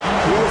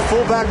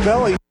fullback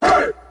belly. 3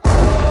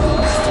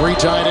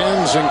 tight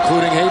ends,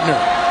 including Hayden.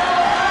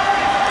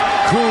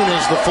 Kuhn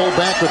is the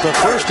fullback with the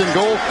first and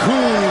goal.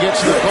 Kuhn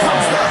gets the ball.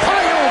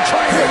 Pyle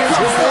driving his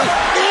way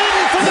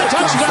in for the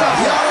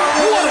touchdown.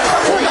 What a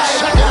great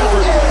second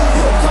effort.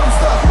 Here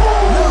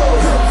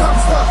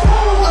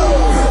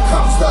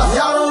comes the,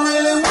 y'all don't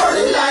really want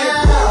it like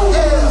that.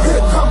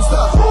 Here comes the,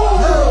 y'all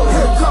don't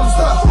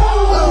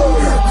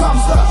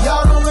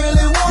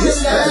really want it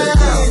like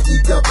that.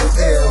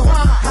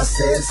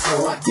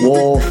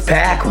 Wolf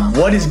Pack,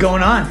 what is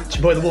going on? It's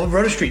your boy, the Wolf of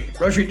Roto Street.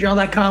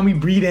 RotoStreetJournal.com, we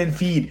breed and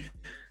feed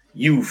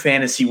you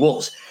fantasy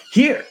wolves.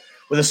 Here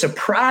with a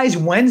surprise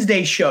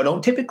Wednesday show.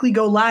 Don't typically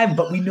go live,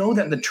 but we know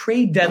that the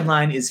trade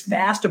deadline is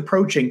fast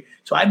approaching.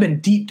 So I've been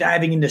deep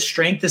diving into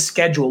strength of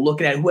schedule,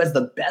 looking at who has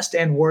the best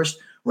and worst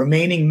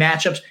remaining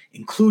matchups,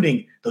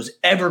 including those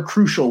ever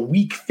crucial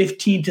week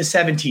 15 to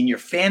 17, your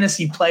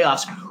fantasy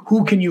playoffs.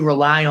 Who can you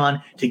rely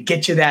on to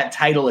get you that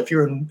title? If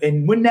you're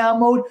in win now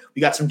mode,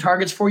 we got some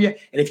targets for you.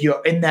 And if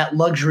you're in that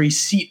luxury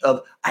seat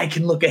of, I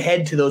can look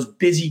ahead to those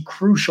busy,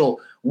 crucial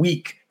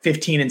week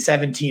 15 and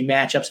 17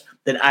 matchups,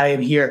 then I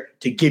am here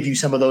to give you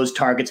some of those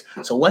targets.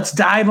 So let's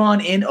dive on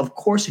in. Of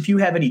course, if you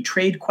have any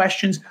trade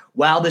questions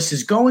while this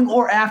is going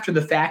or after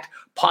the fact,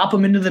 pop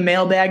them into the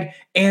mailbag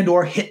and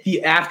or hit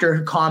the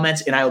after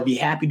comments, and I will be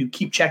happy to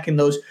keep checking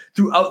those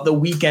throughout the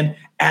weekend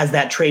as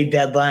that trade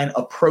deadline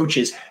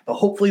approaches. But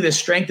hopefully the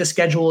strength of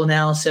schedule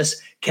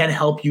analysis can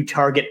help you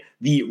target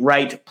the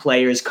right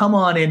players. Come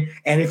on in,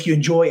 and if you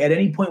enjoy at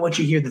any point what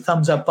you hear, the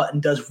thumbs up button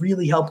does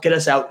really help get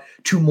us out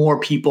to more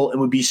people and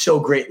would be so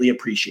greatly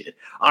appreciated.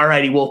 All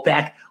righty,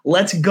 Wolfpack,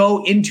 let's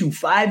go into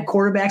 5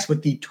 quarterbacks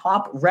with the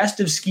top rest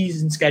of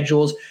season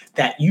schedules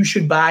that you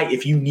should buy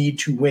if you need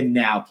to win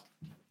now.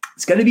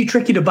 It's going to be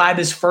tricky to buy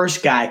this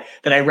first guy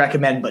that I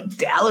recommend, but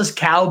Dallas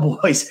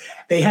Cowboys,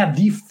 they have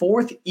the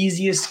 4th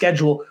easiest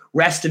schedule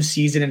rest of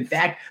season. In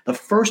fact, the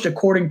first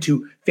according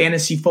to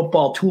Fantasy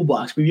Football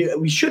Toolbox.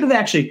 We should have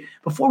actually,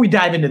 before we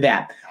dive into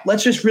that,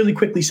 let's just really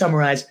quickly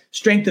summarize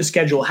strength of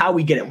schedule, how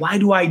we get it. Why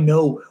do I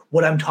know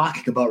what I'm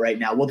talking about right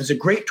now? Well, there's a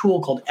great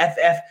tool called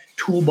FF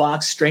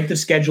Toolbox Strength of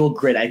Schedule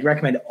Grid. I'd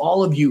recommend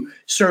all of you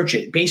search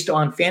it. Based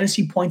on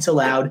fantasy points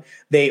allowed,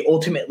 they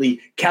ultimately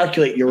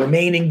calculate your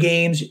remaining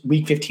games,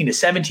 week 15 to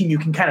 17. You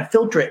can kind of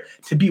filter it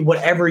to be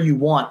whatever you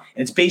want.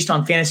 And it's based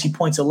on fantasy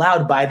points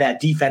allowed by that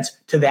defense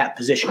to that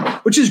position,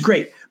 which is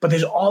great. But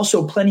there's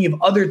also plenty of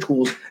other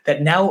tools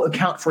that now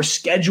account for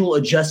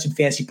schedule-adjusted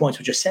fantasy points,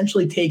 which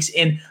essentially takes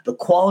in the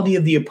quality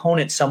of the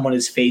opponent someone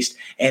has faced.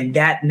 And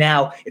that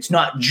now, it's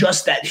not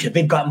just that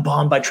they've gotten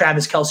bombed by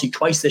Travis Kelce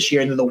twice this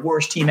year and they're the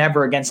worst team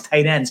ever against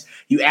tight ends.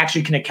 You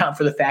actually can account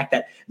for the fact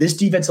that this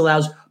defense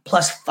allows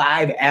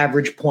 +5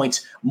 average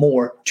points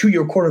more to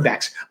your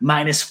quarterbacks,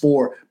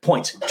 -4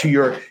 points to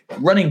your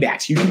running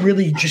backs. You can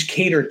really just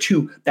cater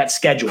to that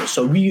schedule.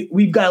 So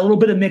we've got a little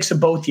bit of mix of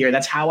both here.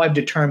 That's how I've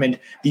determined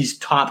these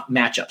top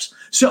matchups.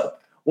 So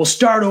we'll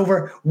start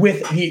over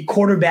with the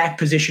quarterback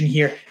position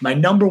here. My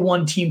number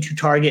 1 team to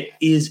target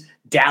is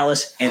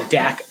Dallas and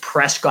Dak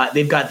Prescott.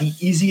 They've got the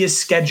easiest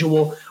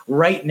schedule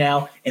right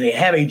now, and they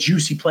have a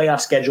juicy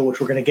playoff schedule,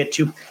 which we're going to get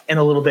to in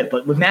a little bit.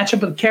 But with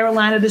matchup with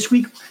Carolina this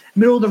week,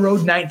 middle of the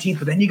road 19th,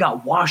 but then you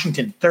got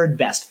Washington 3rd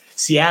best,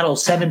 Seattle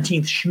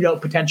 17th,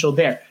 shootout potential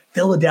there.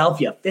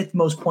 Philadelphia, 5th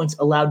most points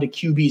allowed to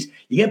QBs.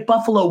 You get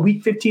Buffalo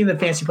week 15 in the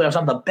fantasy playoffs,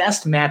 not the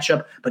best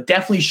matchup, but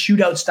definitely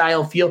shootout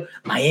style feel.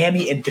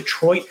 Miami and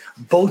Detroit,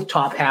 both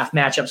top half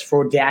matchups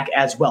for Dak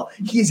as well.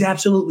 He is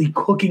absolutely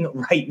cooking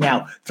right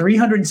now.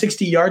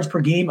 360 yards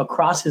per game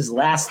across his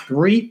last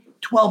 3.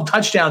 12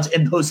 touchdowns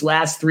in those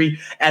last 3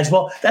 as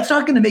well. That's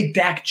not going to make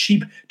Dak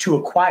cheap to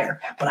acquire,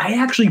 but I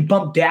actually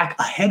bumped Dak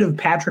ahead of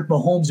Patrick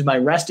Mahomes in my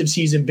rest of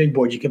season big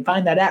board. You can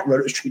find that at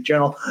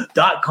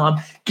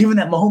RotoStreetJournal.com, given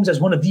that Mahomes has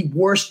one of the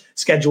worst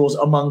schedules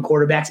among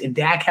quarterbacks and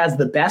Dak has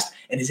the best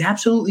and is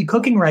absolutely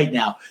cooking right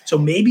now. So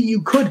maybe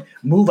you could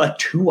move a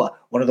Tua,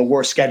 one of the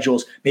worst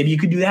schedules. Maybe you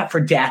could do that for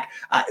Dak.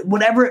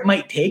 Whatever it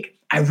might take,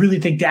 I really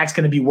think Dak's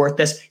going to be worth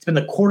this. He's been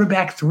the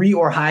quarterback 3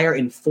 or higher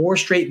in 4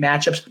 straight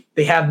matchups.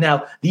 They have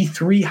now the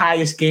 3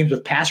 highest games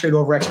with pass rate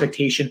over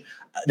expectation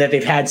that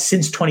they've had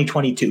since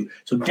 2022.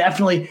 So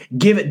definitely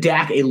give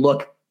Dak a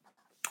look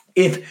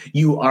if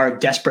you are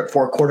desperate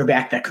for a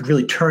quarterback that could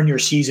really turn your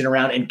season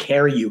around and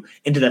carry you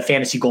into the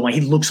fantasy goal line. He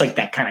looks like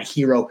that kind of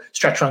hero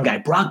stretch run guy.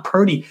 Brock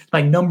Purdy,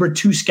 my number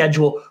 2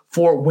 schedule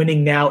for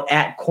winning now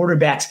at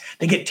quarterbacks.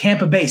 They get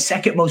Tampa Bay,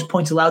 2nd most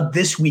points allowed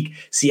this week.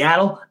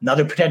 Seattle,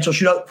 another potential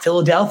shootout.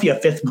 Philadelphia,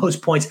 5th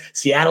most points.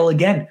 Seattle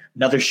again,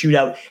 another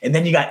shootout. And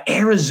then you got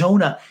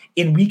Arizona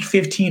in week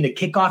 15 to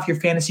kick off your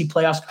fantasy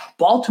playoffs.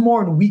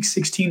 Baltimore in week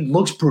 16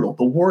 looks brutal.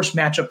 The worst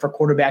matchup for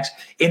quarterbacks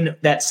in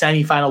that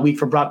semifinal week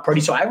for Brock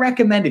Purdy. So I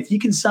recommend if you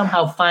can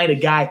somehow find a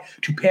guy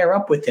to pair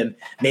up with him,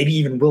 maybe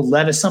even Will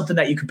Levis, something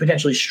that you could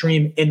potentially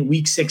stream in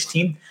week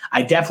 16,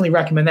 I definitely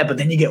recommend that. But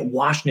then you get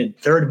Washington,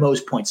 3rd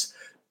most points.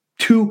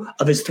 2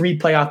 of his 3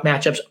 playoff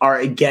matchups are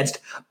against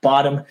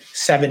bottom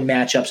 7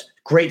 matchups.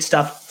 Great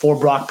stuff for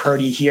Brock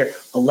Purdy here.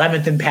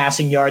 11th in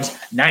passing yards,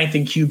 9th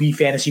in QB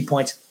fantasy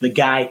points. The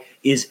guy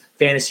is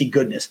fantasy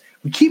goodness.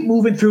 We keep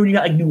moving through, and you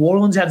got like New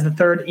Orleans has the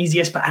third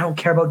easiest, but I don't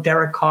care about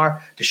Derek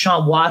Carr.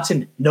 Deshaun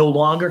Watson, no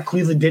longer.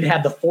 Cleveland did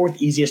have the fourth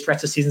easiest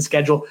rest of season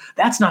schedule.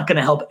 That's not going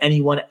to help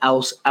anyone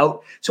else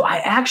out. So I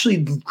actually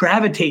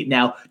gravitate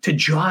now to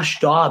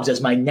Josh Dobbs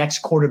as my next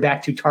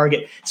quarterback to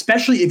target,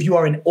 especially if you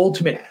are an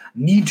ultimate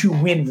need to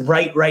win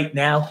right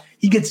now.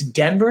 He gets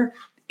Denver,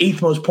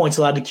 8th most points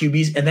allowed to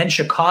QBs, and then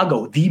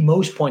Chicago, the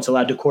most points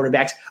allowed to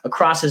quarterbacks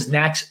across his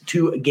next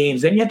 2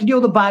 games. Then you have to deal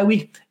with the bye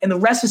week, and the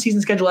rest of the season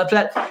schedule after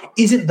that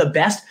isn't the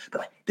best.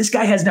 But this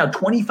guy has now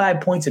 25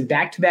 points in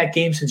back-to-back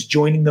games since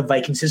joining the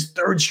Vikings, his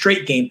 3rd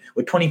straight game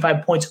with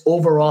 25 points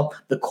overall.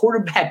 The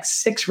quarterback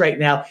 6 right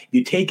now, if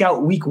you take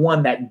out week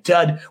 1, that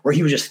dud where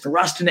he was just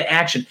thrust into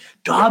action,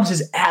 Dobbs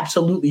is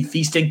absolutely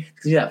feasting.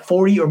 He's got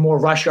 40 or more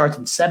rush yards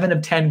in 7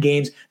 of 10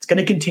 games. It's going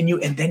to continue,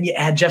 and then you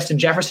add Justin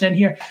Jefferson in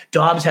here.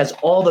 Dobbs has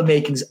all the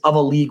makings of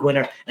a league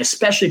winner, and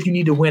especially if you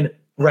need to win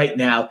right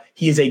now,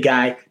 he is a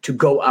guy to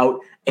go out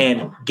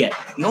and get.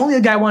 The only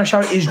other guy I want to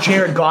shout out is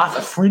Jared Goff,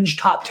 a fringe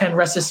top 10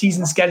 rest of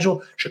season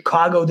schedule.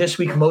 Chicago this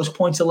week, most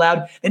points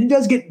allowed. And he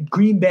does get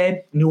Green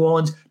Bay, New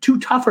Orleans, 2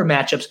 tougher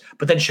matchups,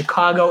 but then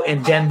Chicago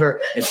and Denver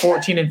at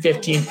 14 and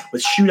 15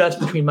 with shootouts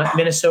between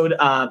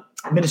Minnesota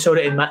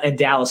and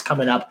Dallas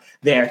coming up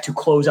there to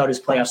close out his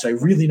playoffs. So a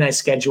really nice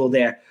schedule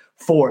there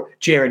for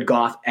Jared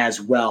Goff as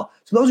well.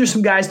 So those are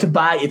some guys to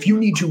buy. If you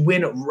need to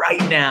win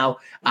right now,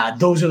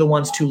 those are the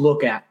ones to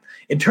look at.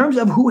 In terms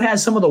of who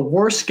has some of the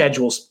worst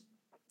schedules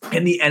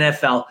in the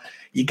NFL,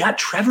 you got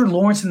Trevor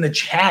Lawrence and the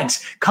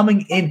Jags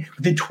coming in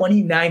with the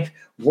 29th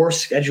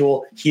worst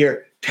schedule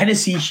here.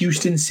 Tennessee,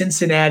 Houston,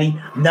 Cincinnati,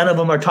 none of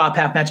them are top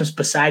half matchups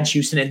besides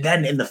Houston. And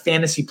then in the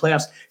fantasy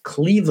playoffs,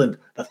 Cleveland,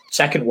 the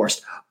 2nd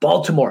worst.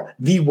 Baltimore,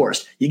 the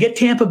worst. You get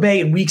Tampa Bay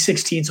in week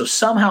 16. So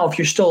somehow, if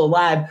you're still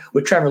alive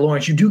with Trevor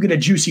Lawrence, you do get a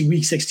juicy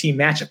week 16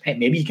 matchup. Hey,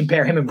 maybe you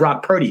compare him and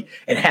Brock Purdy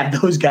and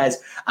have those guys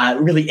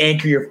really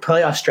anchor your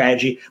playoff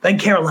strategy. Then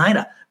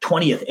Carolina,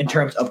 20th in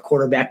terms of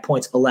quarterback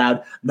points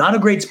allowed. Not a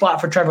great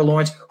spot for Trevor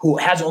Lawrence, who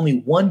has only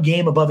 1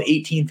 game above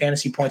 18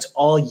 fantasy points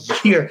all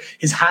year.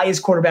 His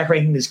highest quarterback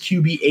ranking is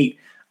QB8.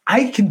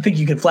 I think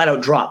you can flat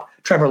out drop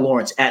Trevor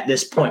Lawrence at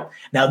this point.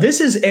 Now, this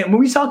is, and when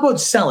we talk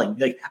about selling,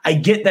 like I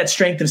get that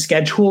strength of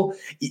schedule,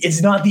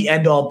 it's not the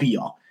end all be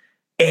all.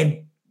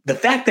 And the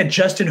fact that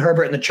Justin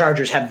Herbert and the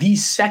Chargers have the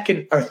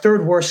 2nd or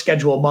 3rd worst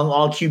schedule among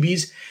all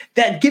QBs,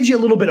 that gives you a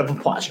little bit of a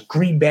pause.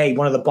 Green Bay,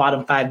 one of the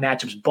bottom 5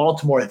 matchups.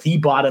 Baltimore, the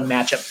bottom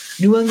matchup.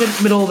 New England,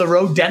 middle of the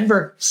road.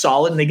 Denver,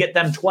 solid, and they get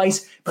them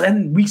twice. But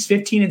then weeks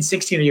 15 and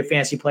 16 are your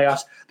fantasy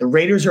playoffs. The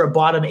Raiders are a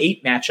bottom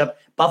 8 matchup.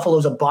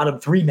 Buffalo's a bottom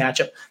 3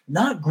 matchup.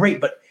 Not great,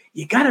 but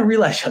you got to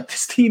realize that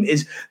this team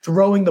is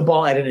throwing the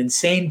ball at an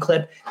insane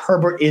clip.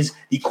 Herbert is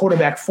the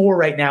quarterback 4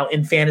 right now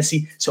in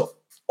fantasy. So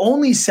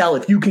only sell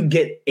if you can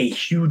get a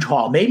huge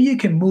haul. Maybe you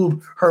can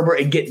move Herbert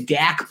and get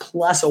Dak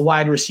plus a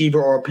wide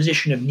receiver or a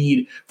position of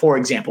need, for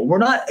example. We're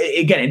not,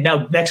 again, and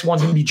now next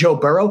one's going to be Joe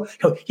Burrow.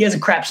 He has a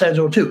crap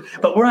schedule too,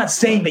 but we're not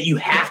saying that you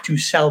have to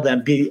sell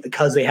them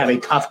because they have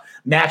a tough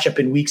matchup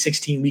in week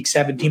 16, week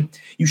 17.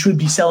 You should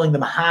be selling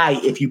them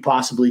high if you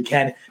possibly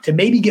can to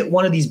maybe get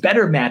one of these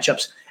better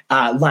matchups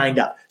lined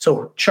up.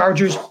 So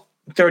Chargers,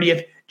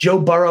 30th, Joe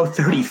Burrow,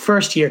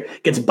 31st here,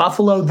 gets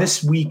Buffalo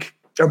this week,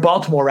 or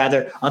Baltimore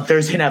rather, on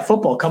Thursday Night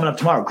Football coming up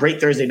tomorrow. Great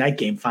Thursday night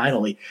game,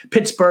 finally.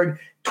 Pittsburgh,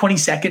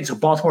 22nd, so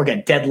Baltimore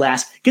again, dead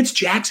last. Gets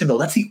Jacksonville.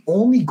 That's the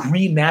only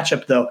green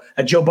matchup, though,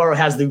 that Joe Burrow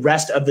has the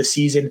rest of the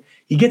season.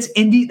 He gets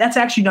Indy. That's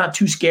actually not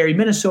too scary.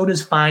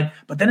 Minnesota's fine.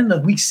 But then in the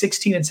week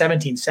 16 and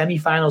 17,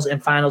 semifinals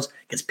and finals,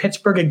 gets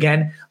Pittsburgh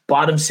again,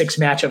 bottom 6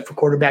 matchup for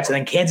quarterbacks. And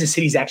then Kansas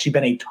City's actually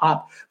been a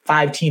top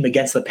 5 team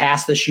against the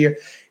pass this year.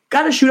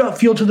 Got a shootout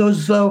feel to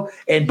those, though.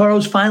 And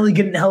Burrow's finally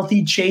getting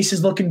healthy. Chase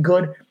is looking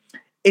good.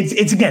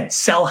 It's again,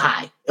 sell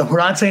high. We're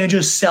not saying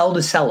just sell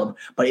to sell them,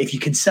 but if you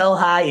can sell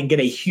high and get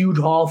a huge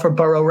haul for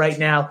Burrow right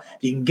now,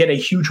 you can get a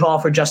huge haul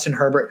for Justin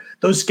Herbert.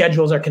 Those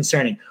schedules are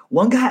concerning.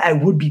 One guy I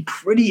would be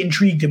pretty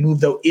intrigued to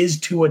move, though, is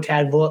Tua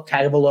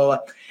Tagovailoa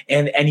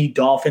and any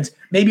Dolphins.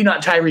 Maybe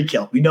not Tyreek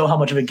Hill. We know how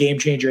much of a game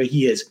changer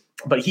he is,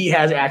 but he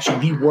has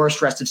actually the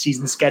worst rest of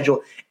season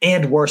schedule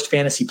and worst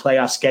fantasy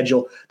playoff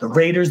schedule. The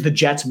Raiders, the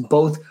Jets,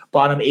 both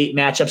bottom 8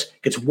 matchups.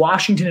 Gets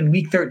Washington in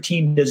week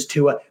 13, does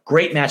Tua.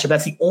 Great matchup.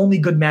 That's the only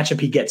good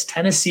matchup he gets.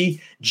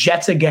 Tennessee,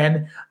 Jets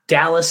again,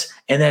 Dallas,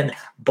 and then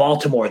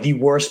Baltimore, the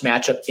worst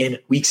matchup in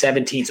week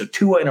 17. So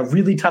Tua in a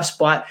really tough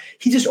spot.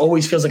 He just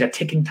always feels like a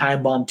ticking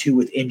time bomb too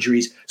with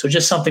injuries. So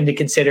just something to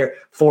consider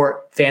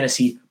for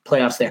fantasy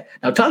playoffs there.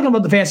 Now talking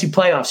about the fantasy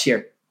playoffs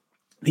here,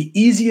 the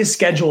easiest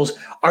schedules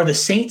are the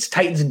Saints,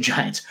 Titans, and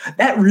Giants.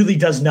 That really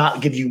does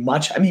not give you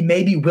much. I mean,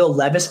 maybe Will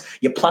Levis,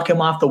 you pluck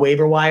him off the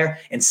waiver wire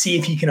and see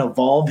if he can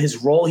evolve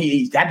his role.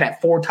 He had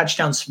that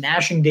 4-touchdown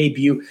smashing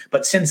debut,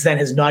 but since then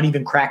has not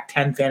even cracked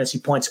 10 fantasy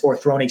points or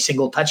thrown a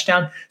single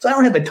touchdown. So I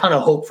don't have a ton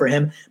of hope for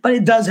him, but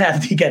it does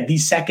have, again, the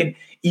 2nd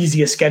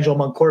easiest schedule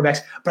among quarterbacks.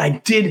 But I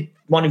did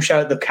want to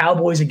shout out the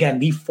Cowboys again,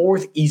 the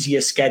 4th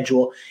easiest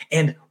schedule.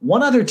 And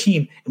one other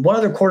team and one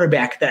other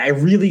quarterback that I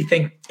really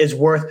think is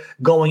worth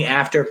going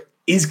after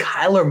is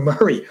Kyler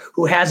Murray,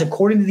 who has,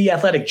 according to The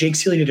Athletic, Jake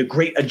Seeley did a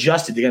great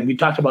adjusted. Again, we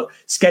talked about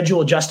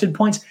schedule adjusted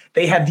points.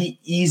 They have the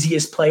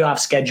easiest playoff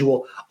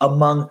schedule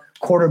among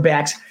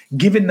quarterbacks,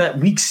 given that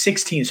week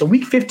 16. So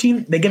week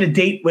 15, they get a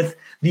date with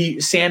the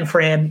San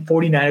Fran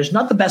 49ers.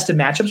 Not the best of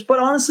matchups, but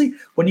honestly,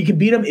 when you can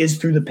beat them is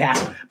through the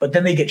pass. But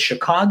then they get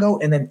Chicago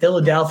and then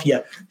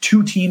Philadelphia,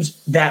 two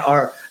teams that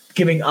are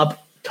giving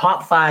up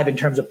top 5 in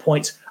terms of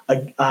points,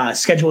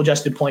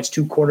 schedule-adjusted points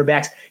to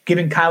quarterbacks,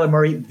 giving Kyler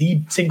Murray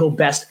the single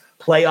best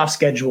playoff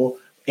schedule.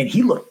 And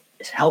he looked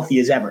as healthy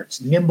as ever.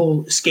 It's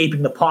nimble,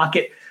 escaping the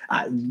pocket,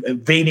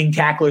 evading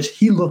tacklers.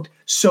 He looked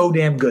so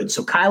damn good.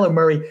 So Kyler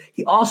Murray,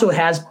 he also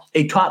has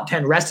a top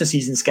 10 rest of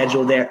season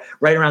schedule there,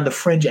 right around the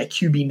fringe at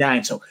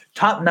QB9. So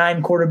top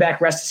 9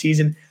 quarterback rest of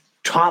season,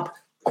 top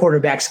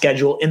quarterback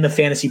schedule in the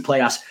fantasy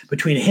playoffs.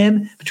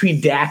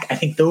 Between Dak, I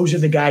think those are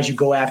the guys you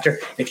go after.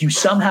 If you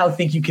somehow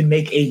think you can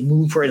make a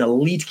move for an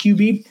elite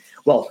QB,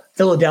 well,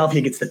 Philadelphia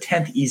gets the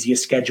 10th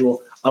easiest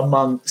schedule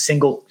among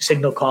signal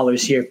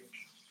callers here.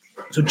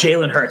 So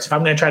Jalen Hurts, if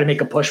I'm going to try to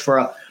make a push for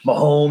a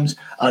Mahomes,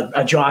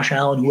 a Josh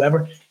Allen,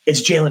 whoever,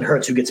 it's Jalen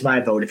Hurts who gets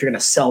my vote if you're going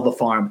to sell the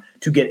farm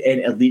to get an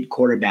elite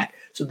quarterback.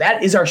 So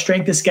that is our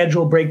strength of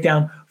schedule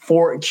breakdown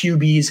for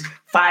QBs.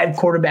 5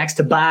 quarterbacks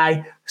to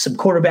buy, some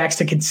quarterbacks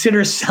to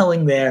consider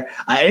selling there.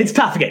 It's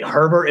tough to get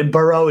Herbert and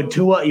Burrow and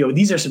Tua.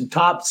 These are some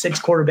top 6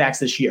 quarterbacks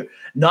this year.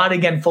 Not,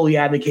 again, fully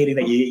advocating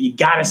that you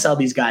got to sell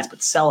these guys,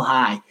 but sell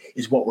high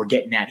is what we're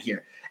getting at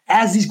here.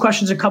 As these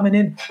questions are coming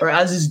in, or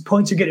as these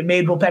points are getting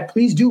made, Wolfpack,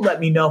 please do let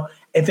me know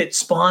if it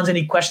spawns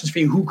any questions for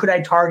you. Who could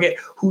I target?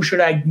 Who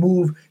should I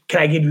move?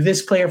 Can I give you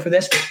this player for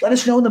this? Let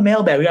us know in the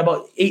mailbag. We got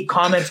about 8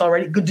 comments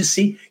already. Good to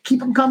see.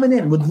 Keep them coming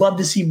in. Would love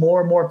to see more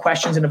and more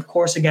questions. And, of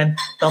course, again,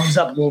 thumbs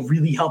up will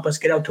really help us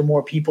get out to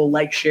more people.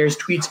 Like, shares,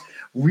 tweets,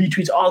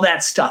 retweets, all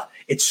that stuff.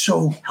 It's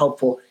so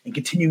helpful in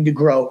continuing to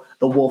grow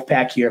the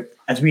Wolfpack here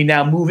as we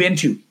now move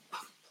into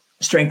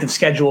strength of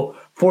schedule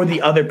for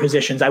the other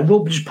positions. I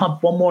will just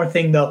pump one more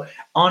thing, though.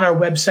 On our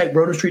website,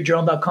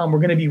 rotostreetjournal.com, we're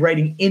going to be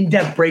writing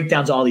in-depth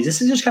breakdowns of all these.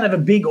 This is just kind of a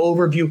big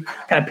overview,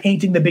 kind of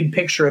painting the big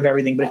picture of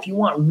everything. But if you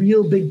want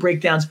real big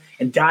breakdowns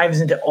and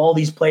dives into all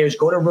these players,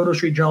 go to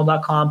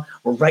rotostreetjournal.com.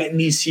 We're writing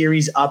these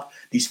series up,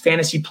 these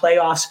fantasy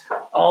playoffs,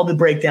 all the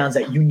breakdowns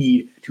that you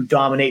need to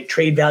dominate.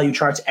 Trade value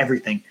charts,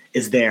 everything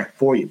is there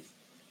for you.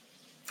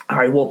 All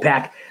right,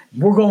 Wolfpack,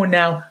 we're going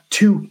now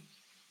to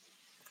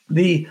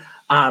the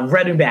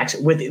running backs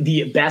with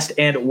the best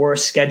and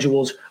worst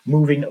schedules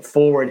moving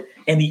forward.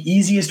 And the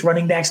easiest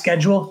running back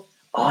schedule,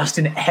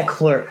 Austin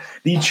Eckler,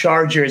 the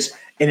Chargers,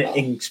 and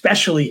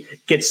especially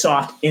get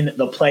soft in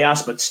the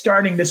playoffs. But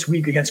starting this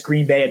week against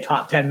Green Bay, a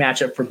top 10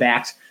 matchup for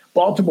backs.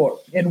 Baltimore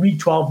in week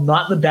 12,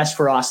 not the best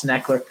for Austin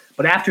Eckler.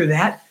 But after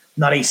that,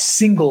 not a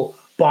single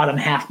bottom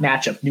half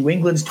matchup. New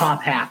England's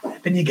top half.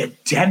 Then you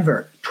get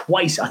Denver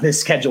twice on this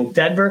schedule.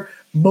 Denver,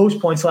 most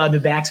points allowed to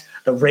backs.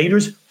 The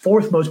Raiders,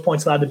 4th most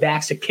points allowed to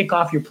backs to kick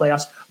off your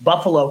playoffs.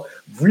 Buffalo,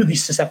 really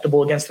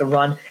susceptible against the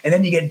run. And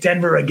then you get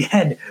Denver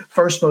again,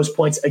 1st most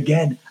points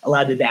again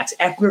allowed to backs.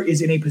 Eckler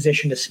is in a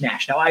position to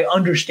smash. Now, I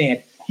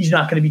understand he's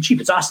not going to be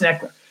cheap. It's Austin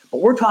Eckler.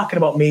 But we're talking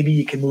about maybe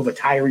you can move a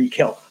Tyreek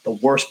Hill, the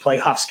worst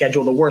playoff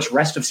schedule, the worst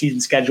rest of season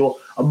schedule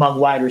among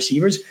wide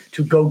receivers,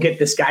 to go get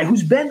this guy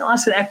who's been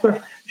Austin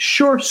Eckler,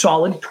 sure,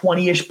 solid,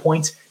 20-ish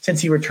points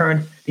since he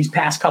returned these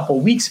past couple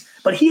weeks.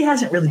 But he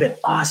hasn't really been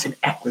Austin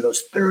Eckler,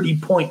 those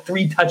 30-point,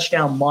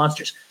 3-touchdown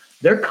monsters.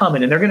 They're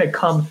coming, and they're going to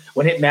come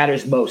when it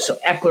matters most. So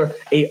Eckler,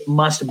 a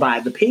must-buy.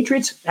 The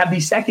Patriots have the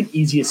 2nd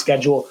easiest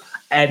schedule,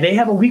 and they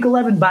have a Week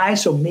 11 bye,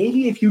 so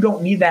maybe if you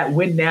don't need that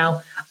win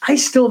now, I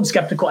still am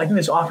skeptical. I think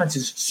this offense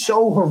is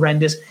so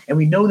horrendous, and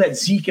we know that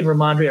Zeke and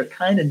Ramondre are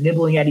kind of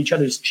nibbling at each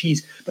other's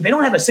cheese, but they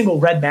don't have a single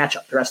red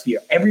matchup the rest of the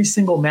year. Every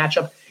single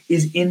matchup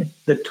is in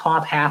the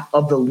top half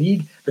of the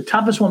league, the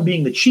toughest one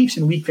being the Chiefs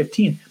in Week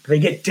 15, but they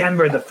get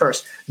Denver the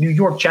 1st. New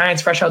York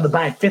Giants, fresh out of the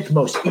bye, 5th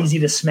most, easy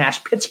to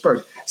smash.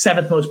 Pittsburgh,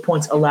 7th most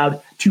points allowed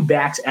to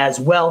backs as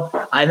well.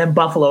 And then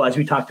Buffalo, as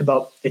we talked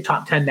about, a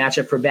top 10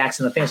 matchup for backs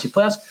in the fantasy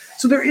playoffs.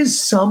 So there is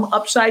some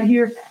upside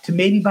here to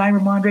maybe buy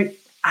Ramondre.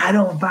 I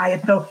don't buy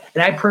it, though.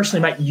 And I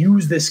personally might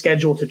use this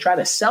schedule to try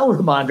to sell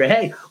Ramondre.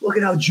 Hey, look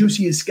at how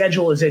juicy his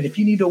schedule is. And if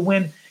you need to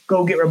win,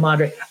 go get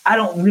Ramondre. I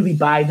don't really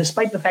buy,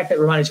 despite the fact that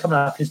Ramondre's coming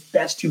off his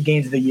best 2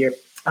 games of the year.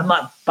 I'm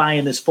not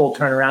buying this full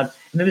turnaround.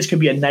 And then this could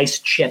be a nice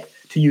chip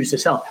to use to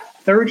sell.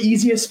 3rd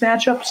easiest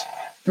matchups,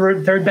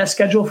 third best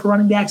schedule for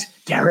running backs,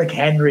 Derrick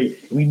Henry.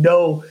 We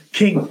know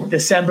King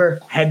December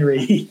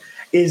Henry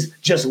is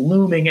just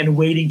looming and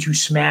waiting to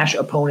smash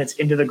opponents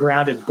into the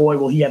ground. And boy,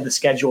 will he have the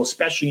schedule,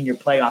 especially in your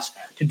playoffs,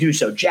 to do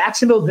so.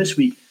 Jacksonville this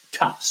week,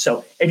 tough.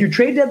 So if your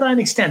trade deadline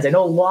extends, I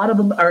know a lot of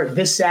them are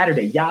this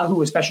Saturday,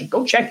 Yahoo especially.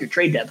 Go check your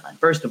trade deadline,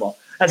 first of all.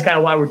 That's kind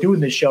of why we're doing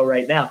this show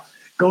right now.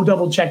 Go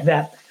double check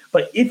that.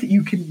 But if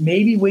you can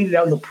maybe wait it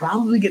out, you'll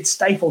probably get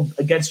stifled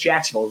against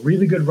Jacksonville.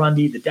 Really good run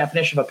D, the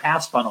definition of a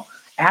pass funnel.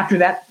 After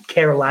that,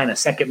 Carolina,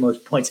 2nd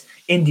most points.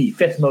 Indy,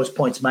 5th most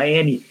points.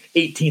 Miami,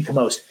 18th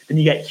most. Then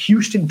you get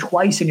Houston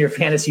twice in your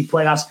fantasy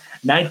playoffs.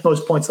 9th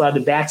most points allowed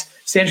to backs.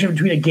 sandwiched in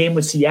between a game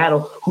with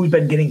Seattle, who's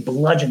been getting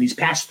bludgeoned these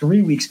past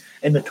 3 weeks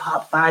in the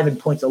top 5 in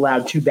points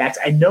allowed to backs.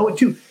 I know it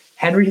too.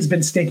 Henry has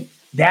been stinking.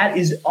 That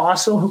is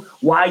also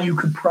why you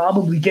could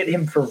probably get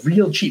him for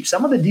real cheap.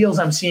 Some of the deals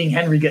I'm seeing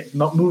Henry get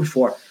moved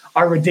for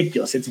are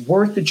ridiculous. It's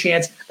worth the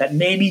chance that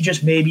maybe,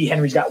 just maybe,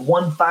 Henry's got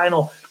one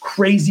final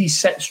crazy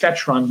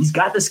stretch run. He's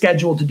got the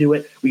schedule to do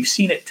it. We've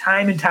seen it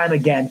time and time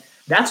again.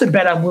 That's a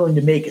bet I'm willing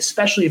to make,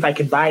 especially if I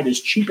can buy it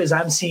as cheap as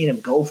I'm seeing him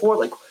go for,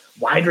 like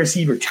wide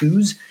receiver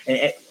 2s.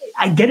 And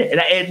I get it.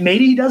 And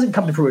maybe he doesn't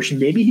come to fruition.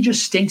 Maybe he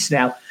just stinks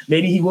now.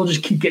 Maybe he will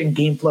just keep getting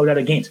game flowed out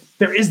of games.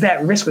 There is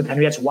that risk with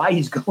Henry. That's why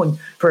he's going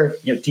for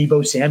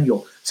Deebo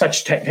Samuel,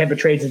 such type of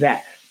trades as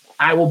that.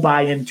 I will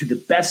buy into the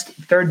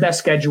third best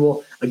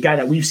schedule, a guy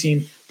that we've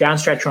seen down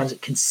stretch runs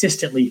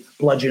consistently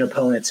bludgeon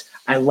opponents.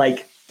 I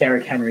like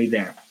Derrick Henry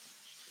there.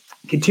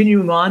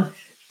 Continuing on,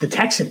 the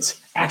Texans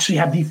actually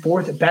have the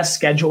 4th best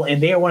schedule,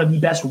 and they are one of the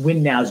best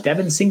win nows.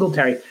 Devin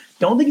Singletary,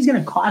 don't think he's going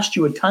to cost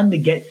you a ton to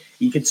get.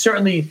 You could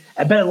certainly,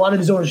 I bet a lot of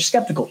his owners are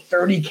skeptical.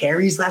 30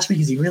 carries last week.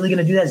 Is he really going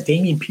to do that? Is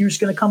Dameon Pierce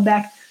going to come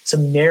back?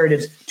 Some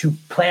narratives to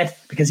plant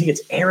because he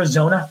gets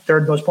Arizona,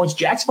 3rd most points.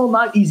 Jacksonville,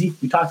 not easy.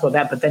 We talked about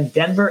that. But then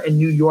Denver and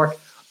New York,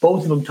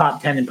 both of them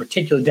top 10, in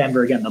particular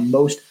Denver, again, the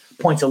most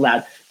points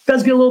allowed.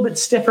 Does get a little bit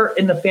stiffer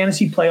in the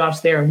fantasy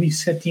playoffs there in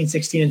weeks 15,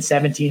 16, and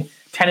 17.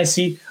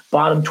 Tennessee,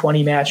 bottom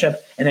 20 matchup,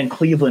 and then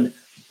Cleveland,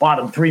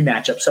 bottom 3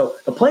 matchup. So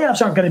the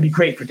playoffs aren't going to be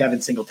great for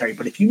Devin Singletary,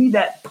 but if you need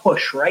that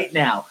push right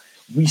now,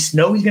 we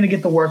know he's going to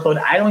get the workload.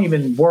 I don't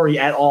even worry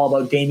at all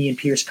about Dameon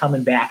Pierce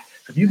coming back.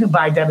 If you can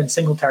buy Devin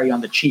Singletary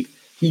on the cheap,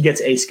 he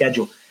gets a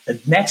schedule.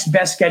 The next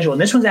best schedule,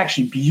 and this one's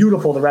actually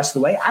beautiful the rest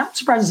of the way. I'm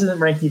surprised this isn't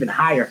ranked even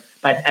higher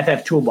by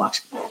FF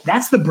Toolbox.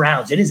 That's the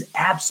Browns. It is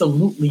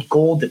absolutely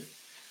golden.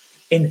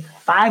 In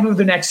 5 of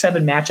the next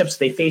 7 matchups,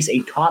 they face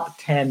a top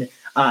 10.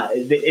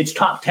 It's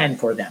top 10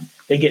 for them.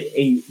 They get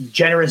a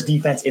generous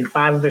defense in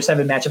 5 of their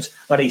 7 matchups,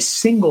 but a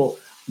single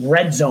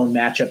red zone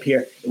matchup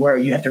here where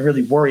you have to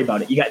really worry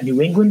about it. You got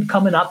New England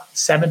coming up,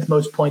 7th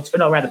most points.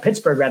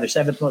 Pittsburgh,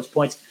 7th most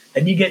points.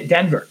 Then you get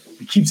Denver.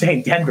 We keep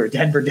saying Denver.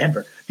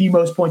 The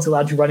most points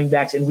allowed to running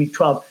backs in week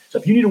 12. So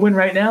if you need a win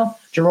right now,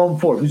 Jerome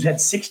Ford, who's had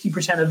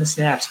 60% of the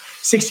snaps,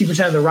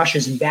 60% of the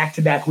rushes in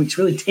back-to-back weeks,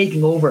 really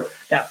taking over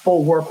that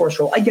full workhorse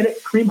role. I get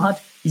it. Kareem Hunt,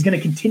 he's going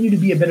to continue to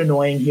be a bit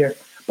annoying here,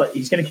 but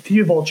he's going to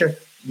continue to vulture.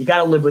 You got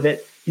to live with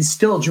it. He's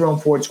still Jerome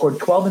Ford, scored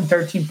 12 and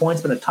 13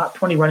 points, been a top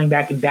 20 running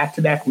back in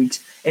back-to-back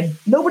weeks, and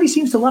nobody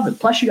seems to love him.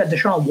 Plus, you got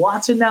Deshaun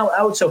Watson now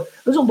out, so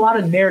there's a lot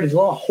of narratives, a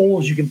lot of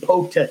holes you can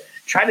poke to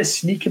try to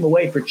sneak him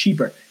away for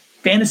cheaper.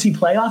 Fantasy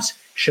playoffs,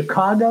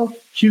 Chicago,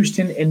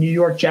 Houston, and New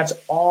York Jets,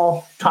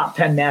 all top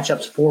 10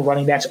 matchups for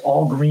running backs,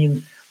 all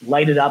green,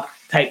 lighted up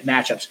type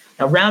matchups.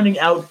 Now, rounding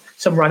out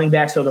some running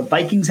backs, though, the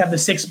Vikings have the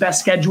 6th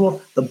best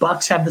schedule. The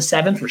Bucks have the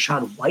 7th.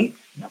 Rashad White,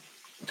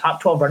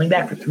 top 12 running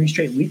back for 3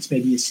 straight weeks.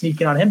 Maybe you sneak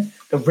in on him.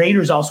 The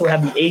Raiders also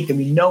have the 8th, and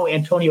we know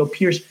Antonio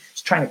Pierce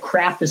is trying to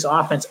craft this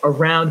offense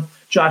around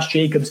Josh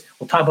Jacobs.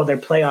 We'll talk about their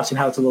playoffs and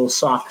how it's a little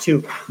soft,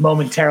 too,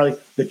 momentarily.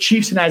 The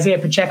Chiefs and Isaiah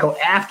Pacheco,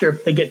 after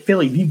they get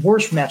Philly, the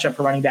worst matchup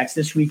for running backs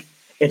this week,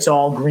 it's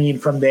all green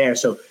from there.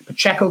 So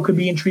Pacheco could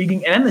be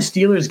intriguing. And then the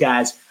Steelers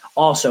guys,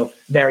 also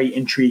very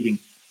intriguing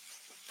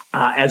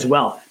as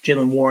well.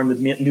 Jalen Warren, the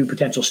new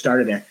potential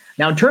starter there.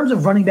 Now, in terms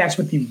of running backs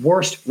with the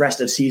worst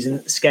rest of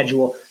season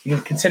schedule, you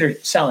can consider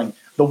selling.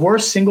 The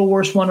single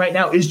worst one right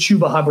now is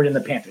Chuba Hubbard and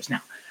the Panthers.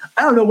 Now,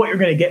 I don't know what you're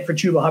going to get for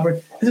Chuba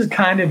Hubbard. This is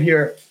kind of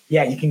you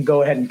can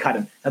go ahead and cut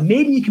him. Now,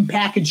 maybe you can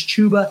package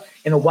Chuba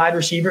in a wide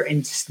receiver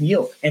and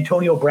steal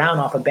Antonio Brown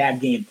off a bad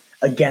game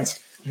against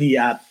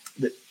the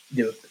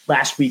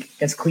last week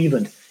against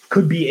Cleveland.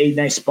 Could be a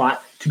nice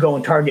spot to go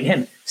and target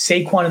him.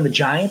 Saquon and the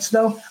Giants,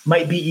 though,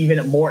 might be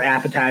even more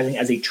appetizing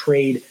as a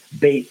trade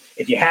bait.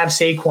 If you have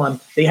Saquon,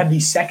 they have the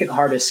 2nd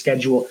hardest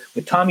schedule.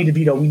 With Tommy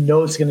DeVito, we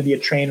know it's going to be a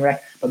train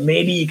wreck, but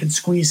maybe you can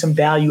squeeze some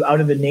value out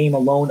of the name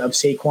alone of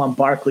Saquon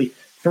Barkley.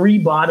 3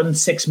 bottom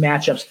 6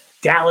 matchups.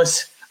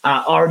 Dallas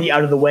already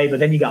out of the way, but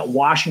then you got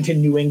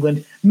Washington, New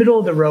England, middle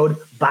of the road,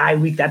 bye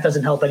week. That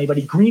doesn't help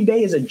anybody. Green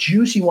Bay is a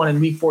juicy one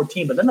in week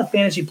 14, but then the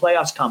fantasy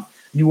playoffs come.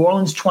 New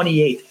Orleans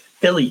 28th,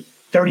 Philly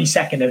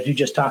 32nd, as we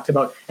just talked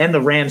about, and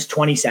the Rams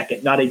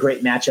 22nd. Not a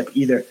great matchup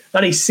either.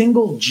 Not a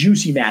single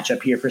juicy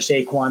matchup here for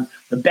Saquon.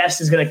 The best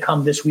is going to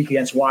come this week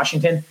against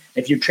Washington.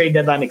 If your trade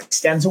deadline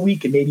extends a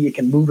week, and maybe you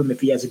can move him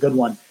if he has a good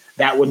one,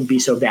 that wouldn't be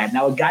so bad.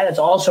 Now, a guy that's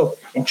also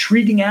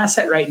intriguing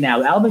asset right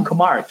now, Alvin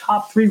Kamara,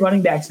 top 3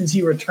 running back since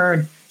he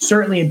returned,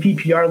 certainly in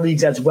PPR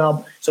leagues as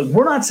well. So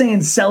we're not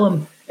saying sell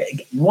him.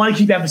 You want to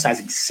keep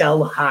emphasizing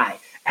sell high.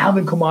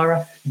 Alvin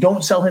Kamara,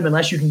 don't sell him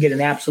unless you can get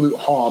an absolute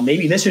haul.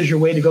 Maybe this is your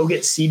way to go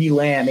get CeeDee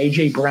Lamb,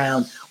 A.J.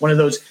 Brown, one of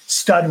those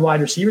stud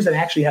wide receivers that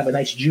actually have a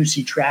nice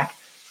juicy track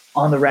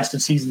on the rest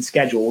of season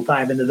schedule. We'll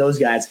dive into those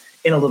guys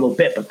in a little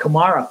bit. But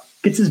Kamara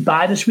gets his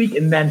bye this week,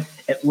 and then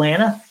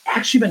Atlanta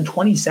actually been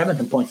 27th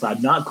in points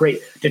allowed. Not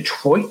great.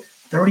 Detroit,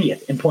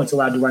 30th in points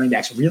allowed to running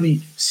backs.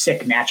 Really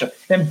sick matchup.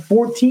 Then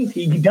 14th,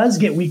 he does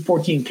get week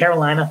 14,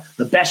 Carolina,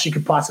 the best you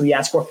could possibly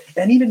ask for.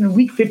 And even in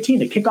week 15,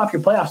 to kick off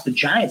your playoffs, the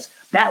Giants,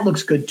 that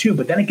looks good too.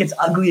 But then it gets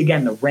ugly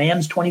again. The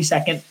Rams,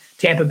 22nd,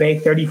 Tampa Bay,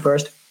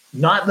 31st.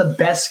 Not the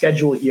best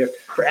schedule here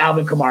for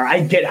Alvin Kamara.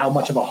 I get how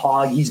much of a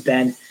hog he's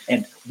been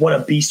and what a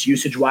beast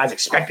usage-wise.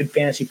 Expected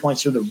fantasy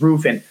points through the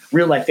roof and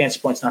real-life fantasy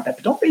points not that.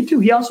 But don't forget, too,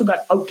 he also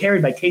got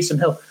out-carried by Taysom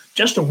Hill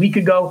just a week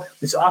ago.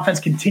 This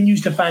offense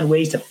continues to find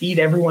ways to feed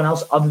everyone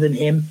else other than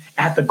him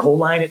at the goal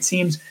line, it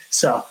seems.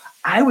 So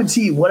I would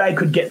see what I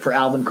could get for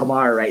Alvin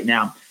Kamara right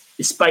now,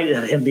 despite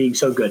him being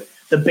so good.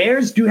 The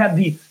Bears do have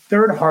the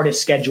third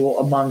hardest schedule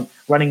among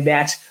running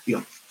backs.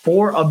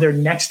 5 of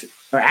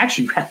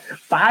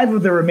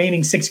their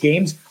remaining 6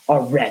 games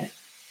are red.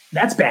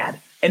 That's bad.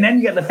 And then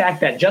you get the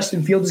fact that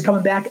Justin Fields is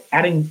coming back,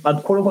 adding a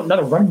quote-unquote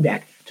another running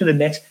back to the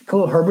mix.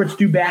 Khalil Herbert's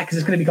due back because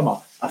it's going to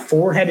become a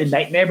four-headed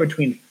nightmare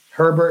between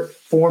Herbert,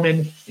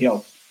 Foreman,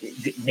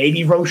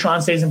 maybe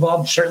Roschon stays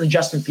involved. Certainly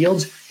Justin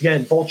Fields. You're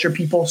going to vulture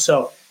people.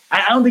 So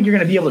I don't think you're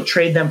going to be able to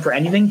trade them for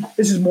anything.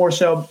 This is more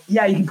so, you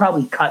can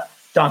probably cut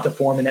Donta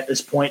Foreman at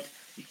this point.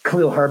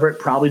 Khalil Herbert,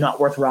 probably not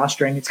worth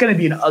rostering. It's going to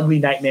be an ugly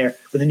nightmare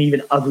with an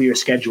even uglier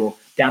schedule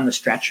down the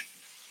stretch.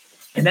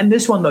 And then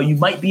this one, though, you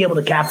might be able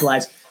to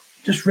capitalize.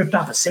 Just ripped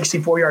off a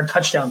 64-yard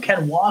touchdown.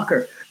 Ken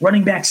Walker,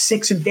 running back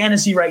 6 in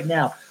fantasy right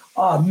now.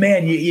 Oh,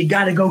 man, you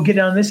got to go get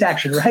on this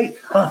action, right?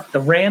 The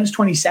Rams,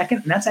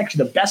 22nd, and that's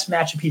actually the best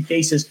matchup he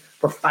faces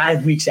for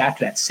 5 weeks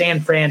after that. San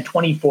Fran,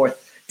 24th.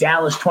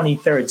 Dallas,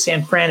 23rd.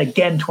 San Fran,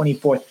 again,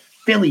 24th.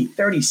 Philly,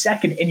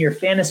 32nd in your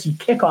fantasy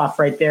kickoff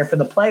right there for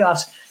the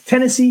playoffs.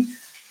 Tennessee,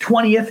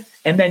 20th.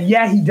 And then,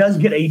 he does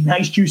get a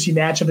nice, juicy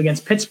matchup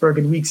against Pittsburgh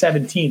in week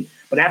 17.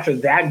 But after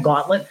that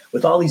gauntlet,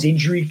 with all these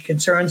injury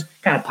concerns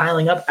kind of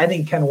piling up, I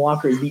think Ken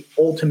Walker is the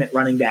ultimate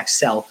running back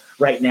sell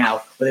right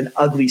now with an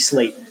ugly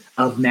slate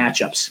of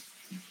matchups.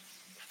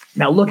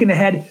 Now, looking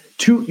ahead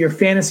to your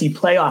fantasy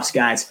playoffs,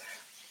 guys,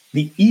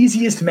 the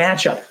easiest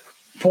matchup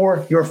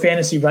for your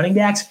fantasy running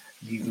backs,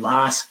 the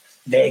Las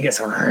Vegas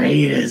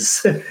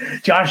Raiders.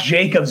 Josh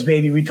Jacobs,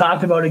 baby. We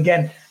talked about,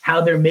 again, how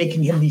they're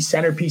making him the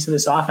centerpiece of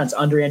this offense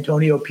under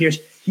Antonio Pierce.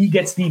 He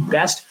gets the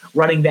best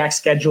running back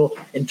schedule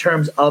in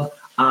terms of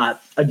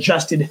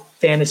adjusted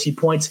fantasy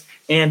points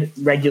and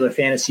regular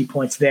fantasy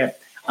points there.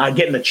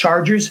 Getting the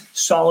Chargers,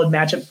 solid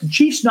matchup. The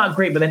Chiefs, not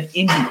great, but then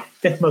Indy,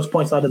 5th most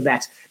points allowed to the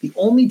backs. The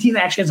only team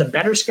that actually has a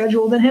better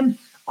schedule than him,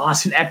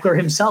 Austin Eckler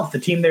himself, the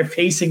team they're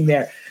facing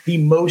there, the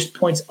most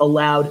points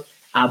allowed,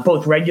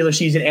 both regular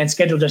season and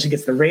schedule adjusted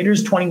against the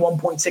Raiders,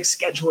 21.6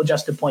 schedule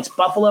adjusted points.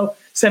 Buffalo,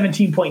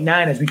 17.9,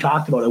 as we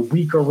talked about, a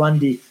weaker run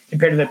D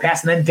compared to their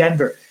past. And then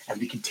Denver, as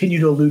we continue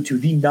to allude to,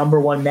 the number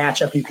one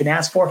matchup you can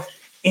ask for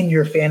in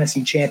your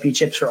fantasy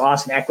championships for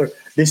Austin Eckler.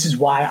 This is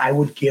why I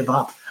would give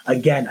up,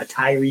 again, a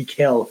Tyreek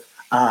Hill,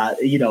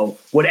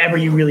 whatever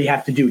you really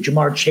have to do.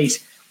 Jamar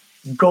Chase,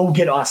 go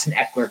get Austin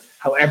Eckler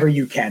however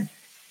you can.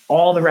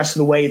 All the rest of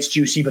the way, it's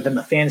juicy, but then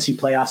the fantasy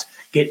playoffs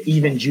get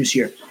even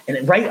juicier.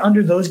 And right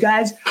under those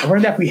guys, a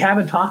running back we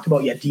haven't talked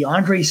about yet,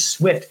 DeAndre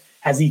Swift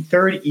has the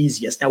 3rd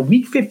easiest. Now,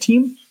 week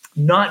 15,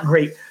 not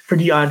great for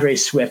DeAndre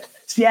Swift.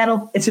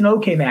 Seattle, it's an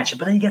okay matchup,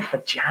 but then you get the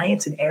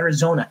Giants and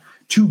Arizona,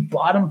 2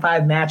 bottom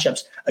 5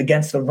 matchups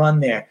against the run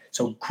there.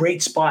 So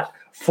great spot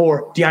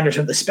for DeAndre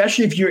Swift,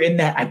 especially if you're in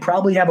that. I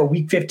probably have a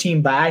week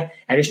 15 bye.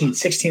 I just need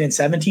 16 and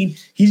 17.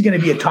 He's going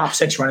to be a top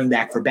 6 running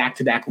back for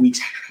back-to-back weeks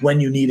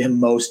when you need him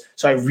most.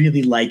 So I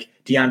really like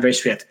DeAndre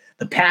Swift.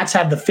 The Pats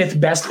have the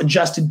 5th best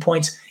adjusted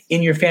points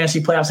in your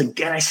fantasy playoffs.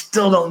 Again, I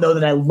still don't know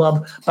that I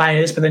love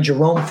buying this, but then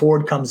Jerome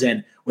Ford comes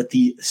in with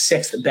the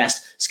 6th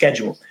best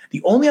schedule.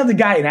 The only other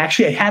guy, and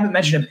actually I haven't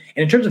mentioned him,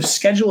 and in terms of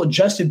schedule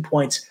adjusted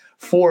points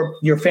for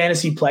your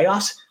fantasy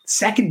playoffs,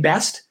 2nd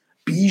best,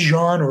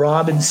 Bijan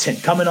Robinson,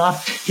 coming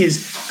off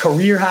his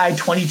career high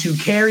 22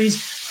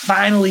 carries,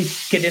 finally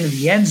getting into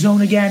the end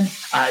zone again,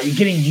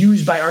 getting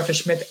used by Arthur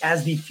Smith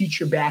as the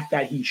feature back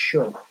that he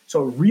should.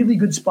 So a really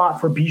good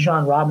spot for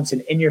Bijan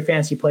Robinson in your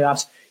fantasy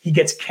playoffs. He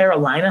gets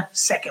Carolina,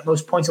 2nd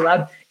most points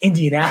allowed,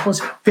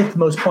 Indianapolis, 5th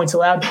most points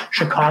allowed,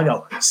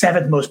 Chicago,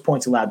 7th most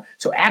points allowed.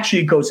 So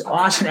actually it goes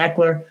Austin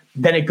Eckler,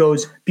 then it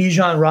goes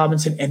Bijan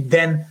Robinson, and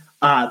then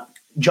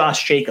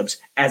Josh Jacobs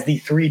as the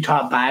 3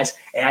 top buys.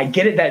 And I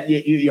get it that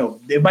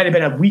it might have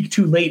been a week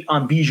too late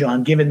on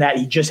Bijan, given that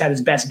he just had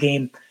his best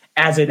game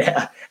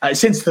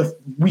since the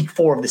week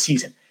 4 of the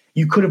season.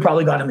 You could have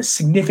probably got him a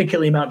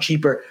significantly amount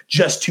cheaper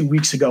just 2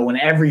 weeks ago when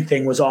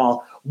everything was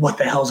all, what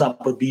the hell's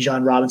up with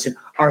Bijan Robinson?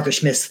 Arthur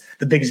Smith's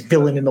the biggest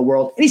villain in the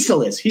world. And he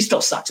still is. He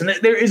still sucks. And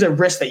there is a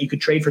risk that you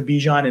could trade for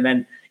Bijan and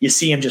then you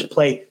see him just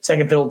play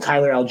second fiddle to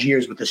Tyler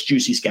Algiers with this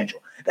juicy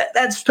schedule.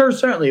 That's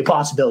certainly a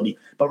possibility.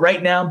 But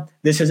right now,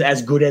 this is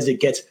as good as it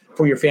gets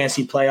for your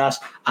fantasy playoffs.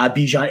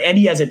 Bijan, and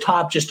he has a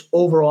top just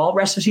overall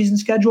rest of season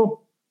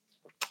schedule.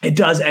 It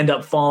does end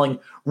up falling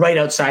right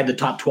outside the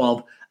top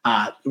 12,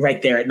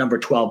 right there at number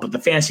 12. But the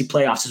fantasy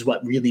playoffs is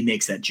what really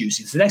makes that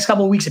juicy. So the next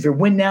couple of weeks, if you're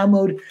win now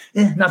mode,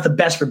 not the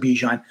best for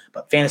Bijan,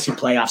 but fantasy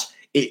playoffs,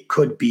 it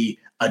could be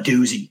a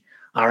doozy.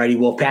 Alrighty,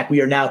 Wolfpack, we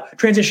are now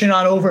transitioning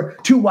on over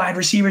to wide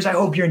receivers. I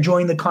hope you're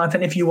enjoying the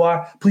content. If you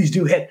are, please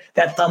do hit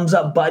that thumbs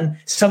up button.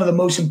 Some of the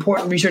most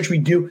important research we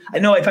do. I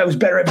know if I was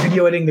better at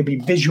video editing, there'd be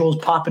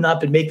visuals popping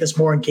up and make this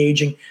more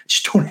engaging.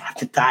 Just don't have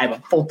the time.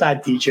 I'm a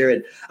full-time teacher,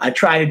 and I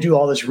try to do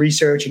all this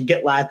research and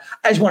get live.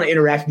 I just want to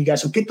interact with you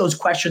guys, so get those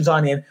questions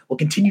on in. We'll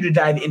continue to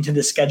dive into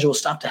the schedule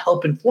stuff to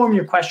help inform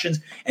your questions,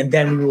 and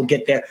then we will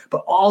get there.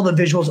 But all the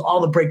visuals,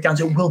 all the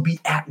breakdowns, it will be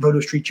at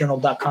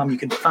rotostreetjournal.com. You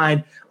can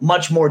find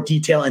much more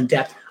detail and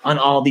depth on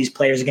all these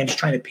players. Again, just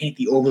trying to paint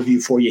the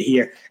overview for you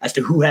here as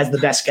to who has the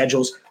best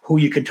schedules, who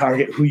you could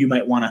target, who you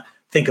might want to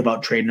think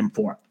about trading them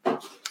for.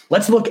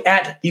 Let's look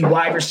at the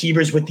wide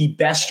receivers with the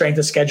best strength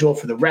of schedule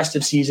for the rest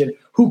of season.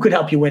 Who could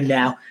help you win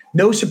now?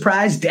 No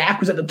surprise, Dak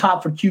was at the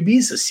top for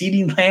QBs, so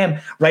CeeDee Lamb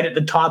right at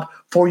the top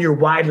for your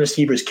wide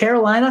receivers.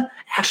 Carolina,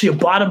 actually a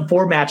bottom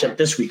 4 matchup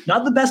this week.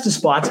 Not the best of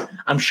spots.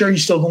 I'm sure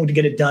he's still going to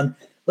get it done.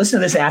 Listen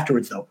to this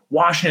afterwards, though.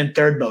 Washington,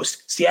 3rd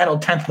most. Seattle,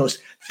 10th most.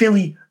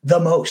 Philly,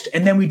 the most.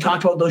 And then we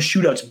talked about those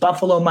shootouts.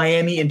 Buffalo,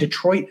 Miami, and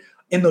Detroit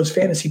in those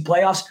fantasy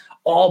playoffs.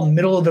 All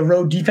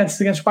middle-of-the-road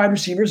defenses against wide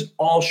receivers.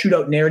 All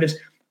shootout narratives.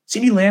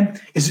 CeeDee Lamb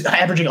is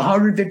averaging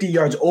 150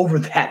 yards over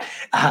that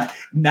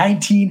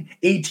 19,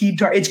 18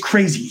 target. It's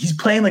crazy. He's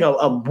playing like a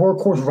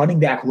workhorse running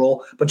back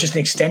role, but just an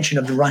extension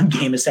of the run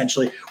game,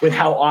 essentially, with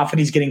how often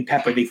he's getting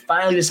peppered. They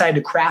finally decided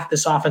to craft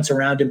this offense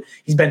around him.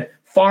 He's been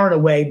far and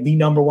away the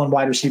number 1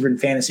 wide receiver in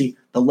fantasy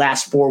the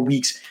last 4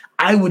 weeks.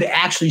 I would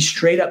actually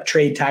straight up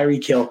trade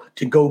Tyreek Hill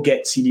to go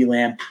get CeeDee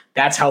Lamb.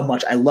 That's how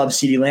much I love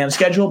CeeDee Lamb's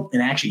schedule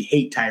and I actually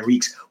hate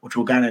Tyreek's, which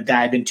we're going to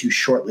dive into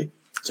shortly.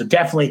 So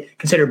definitely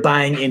consider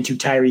buying into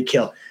Tyreek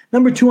Hill.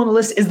 Number 2 on the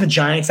list is the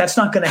Giants. That's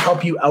not going to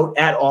help you out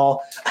at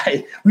all.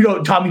 We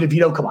don't, Tommy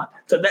DeVito, come on.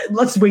 So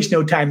let's waste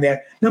no time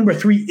there. Number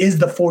 3 is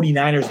the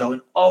 49ers, though.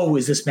 And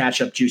is this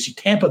matchup juicy.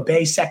 Tampa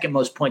Bay, 2nd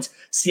most points.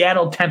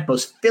 Seattle, 10th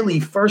most. Philly,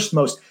 1st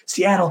most.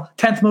 Seattle,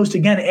 10th most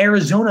again.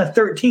 Arizona,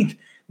 13th.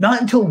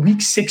 Not until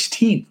week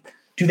 16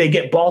 do they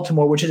get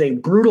Baltimore, which is a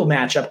brutal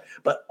matchup.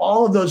 But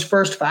all of those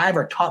first 5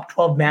 are top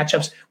 12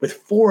 matchups, with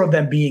 4 of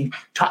them being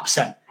top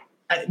 7.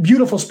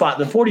 Beautiful spot.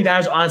 The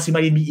 49ers honestly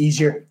might even be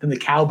easier than the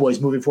Cowboys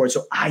moving forward.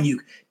 So Ayuk,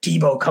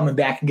 Debo coming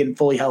back and getting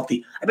fully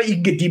healthy. I bet you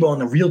can get Debo on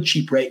the real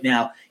cheap right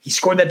now. He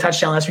scored that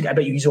touchdown last week. I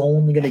bet you he's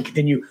only going to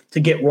continue to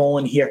get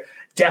rolling here.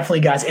 Definitely,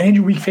 guys. And in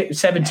your week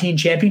 17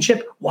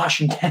 championship,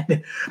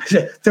 Washington,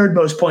 3rd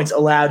most points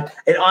allowed.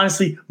 And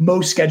honestly,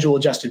 most schedule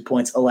adjusted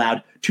points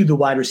allowed to the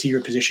wide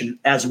receiver position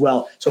as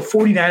well. So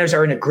 49ers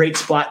are in a great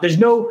spot. There's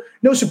no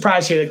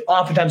surprise here. Like,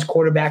 oftentimes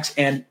quarterbacks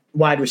and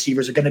wide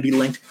receivers are going to be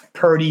linked.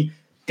 Purdy,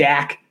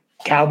 Dak,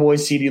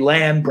 Cowboys, CeeDee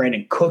Lamb,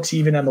 Brandon Cooks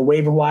even on the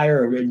waiver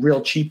wire are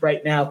real cheap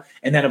right now.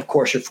 And then, of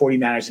course, your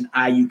 49ers and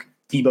Ayuk,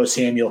 Debo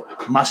Samuel,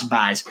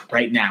 must-buys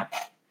right now.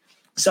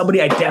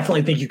 Somebody I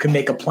definitely think you can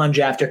make a plunge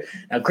after.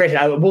 Now, granted,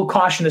 I will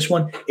caution this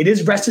one. It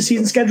is rest of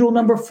season schedule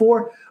number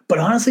 4, but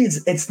honestly,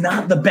 it's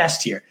not the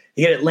best here.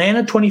 You get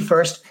Atlanta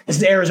 21st. This is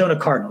the Arizona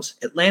Cardinals.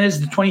 Atlanta's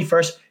the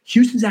 21st.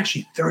 Houston's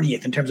actually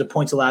 30th in terms of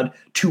points allowed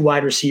to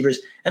wide receivers,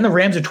 and the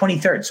Rams are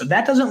 23rd. So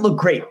that doesn't look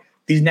great,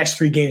 these next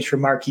 3 games for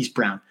Marquise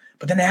Brown.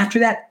 But then after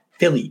that,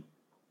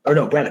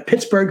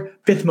 Pittsburgh,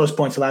 5th most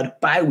points allowed,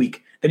 bye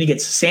week. Then you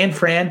get San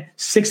Fran,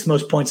 6th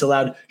most points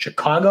allowed,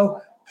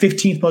 Chicago,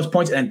 15th most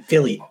points, and then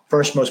Philly,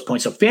 1st most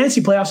points. So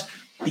fantasy playoffs,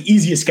 the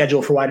easiest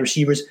schedule for wide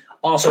receivers,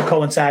 also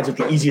coincides with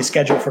the easiest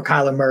schedule for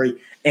Kyler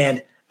Murray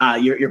and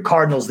your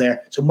Cardinals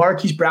there. So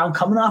Marquise Brown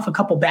coming off a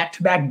couple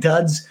back-to-back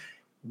duds.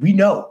 We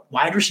know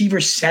wide receiver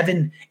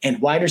 7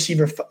 and wide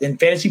receiver in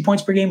fantasy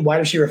points per game, wide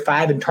receiver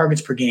 5 in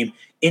targets per game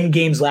in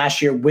games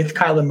last year with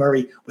Kyler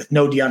Murray, with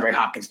no DeAndre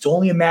Hopkins. It's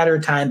only a matter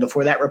of time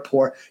before that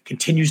rapport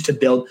continues to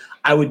build.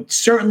 I would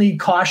certainly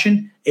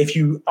caution, if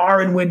you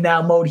are in win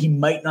now mode, he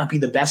might not be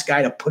the best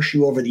guy to push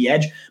you over the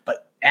edge.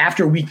 But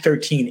after week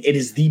 13, it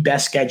is the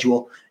best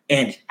schedule,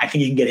 and I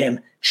think you can get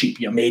him cheap.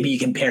 Maybe you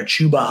can pair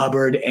Chuba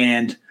Hubbard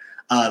and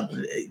I'm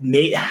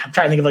trying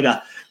to think of like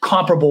a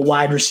comparable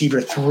wide receiver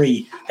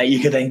 3 that you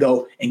could then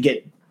go and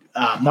get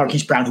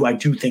Marquise Brown, who I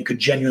do think could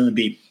genuinely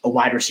be a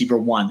wide receiver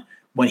 1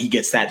 when he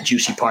gets that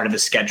juicy part of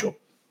his schedule.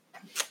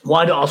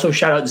 Wanted to also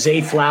shout out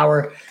Zay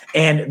Flower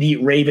and the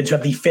Ravens, who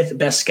have the 5th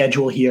best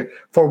schedule here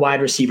for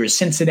wide receivers.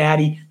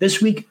 Cincinnati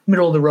this week,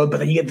 middle of the road, but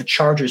then you get the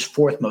Chargers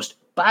 4th most.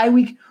 Bye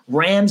week,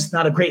 Rams,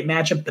 not a great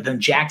matchup, but then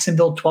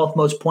Jacksonville, 12th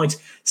most points.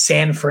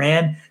 San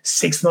Fran,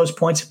 6th most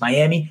points.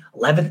 Miami,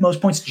 11th most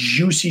points.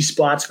 Juicy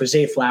spots for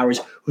Zay Flowers,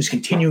 who's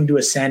continuing to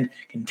ascend,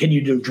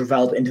 continue to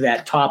develop into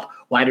that top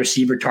wide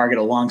receiver target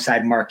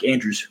alongside Mark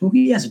Andrews, who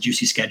he has a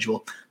juicy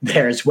schedule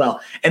there as well.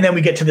 And then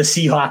we get to the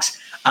Seahawks,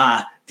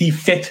 the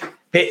 5th.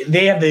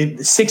 They have the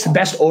 6th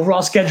best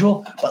overall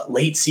schedule, but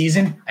late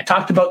season. I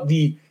talked about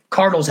the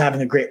Cardinals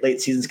having a great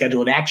late season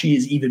schedule. It actually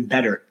is even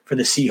better for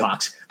the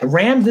Seahawks. The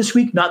Rams this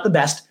week, not the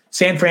best.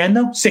 San Fran,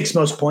 though, 6th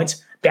most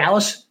points.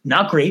 Dallas,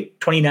 not great,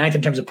 29th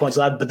in terms of points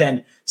allowed, but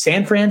then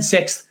San Fran,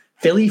 6th.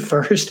 Philly,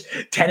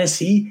 1st.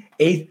 Tennessee,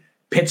 8th.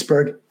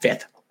 Pittsburgh,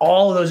 5th.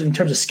 All of those in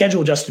terms of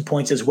schedule adjusted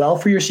points as well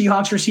for your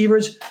Seahawks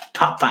receivers,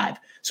 top 5.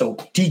 So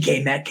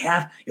DK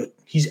Metcalf,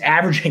 he's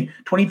averaging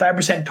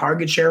 25%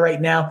 target share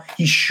right now.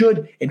 He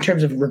should, in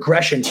terms of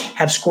regression,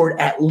 have scored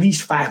at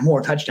least 5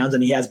 more touchdowns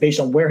than he has based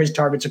on where his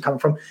targets are coming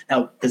from.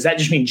 Now, does that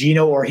just mean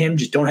Geno or him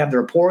just don't have the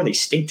rapport? They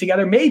stink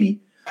together?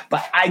 Maybe.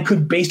 But I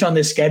could, based on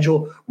this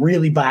schedule,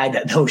 really buy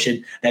that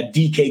notion that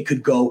DK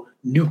could go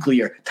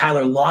nuclear.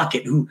 Tyler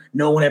Lockett, who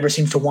no one ever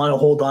seems to want to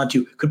hold on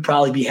to, could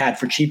probably be had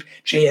for cheap.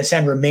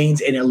 JSN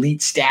remains an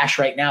elite stash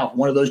right now. If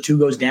one of those two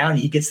goes down and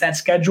he gets that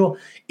schedule,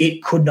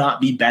 it could not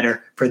be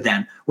better for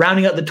them.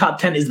 Rounding out the top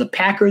 10 is the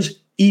Packers,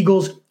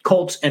 Eagles,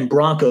 Colts, and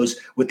Broncos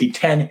with the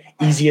 10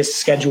 easiest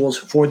schedules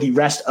for the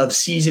rest of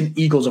season.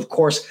 Eagles, of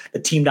course, the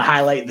team to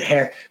highlight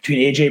there between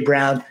A.J.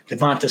 Brown,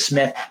 Devonta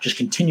Smith, just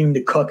continuing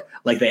to cook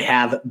like they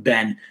have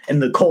been.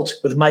 And the Colts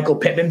with Michael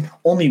Pittman,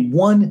 only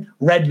one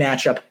red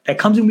matchup that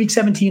comes in Week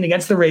 17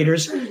 against the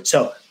Raiders.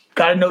 So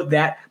got to note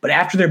that. But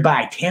after their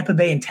bye, Tampa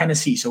Bay and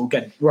Tennessee. So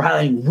we're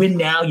highlighting win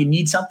now. You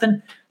need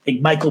something. I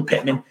think Michael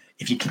Pittman,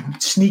 if you can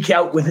sneak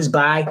out with his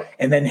bye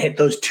and then hit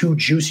those 2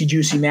 juicy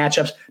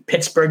matchups,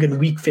 Pittsburgh in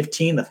Week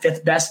 15, the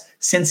 5th best,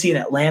 Cincy and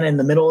Atlanta in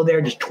the middle of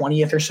there, just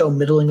 20th or so,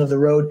 middling of the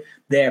road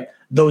there.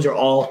 Those are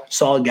all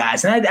solid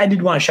guys. And I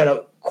did want to shout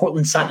out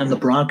Cortland Sutton and the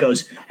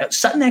Broncos.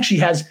 Sutton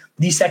actually has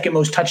the second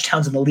most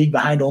touchdowns in the league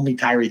behind only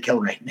Tyreek Hill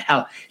right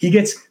now. He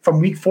gets from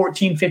Week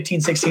 14,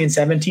 15, 16, and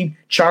 17,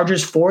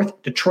 Chargers 4th,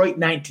 Detroit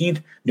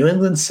 19th, New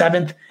England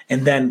 7th,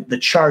 and then the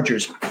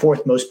Chargers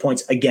 4th most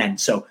points again.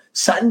 So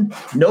Sutton,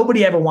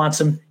 nobody ever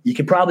wants him. You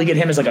could probably get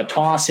him as like a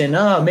toss in.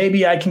 Oh,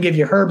 maybe I can give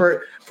you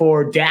Herbert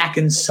for Dak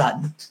and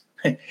Sutton.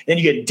 Then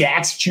you get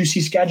Dak's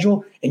juicy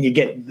schedule and you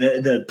get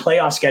the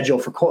playoff schedule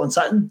for Cortland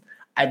Sutton.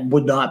 I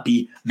would not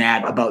be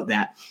mad about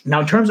that.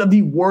 Now, in terms of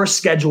the worst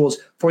schedules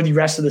for the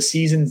rest of the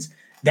seasons,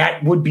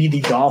 that would be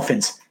the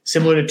Dolphins.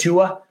 Similar to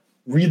Tua,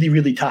 really,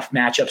 really tough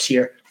matchups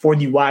here for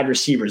the wide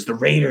receivers. The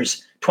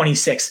Raiders,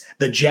 26th.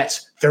 The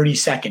Jets,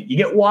 32nd. You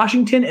get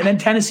Washington and then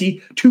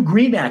Tennessee, 2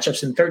 green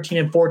matchups in 13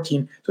 and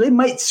 14. So they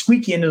might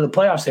squeak you into the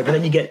playoffs there. But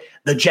then you get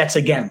the Jets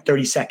again,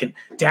 32nd.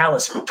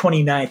 Dallas,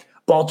 29th.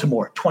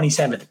 Baltimore,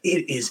 27th.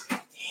 It is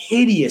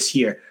hideous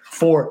here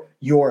for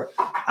your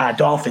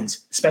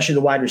Dolphins, especially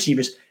the wide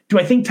receivers. Do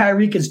I think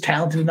Tyreek is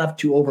talented enough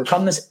to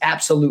overcome this?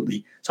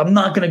 Absolutely. So I'm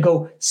not going to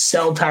go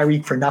sell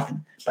Tyreek for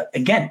nothing. But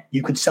again,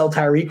 you could sell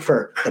Tyreek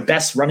for the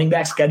best running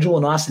back schedule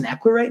in Austin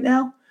Eckler right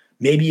now.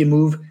 Maybe you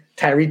move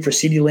Tyreek for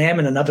CeeDee Lamb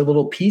and another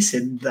little piece,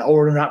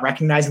 or not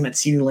recognizing that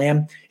CeeDee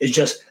Lamb is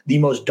just the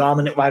most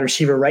dominant wide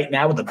receiver right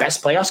now with the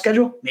best playoff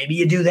schedule. Maybe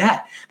you do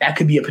that. That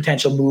could be a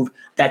potential move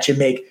that you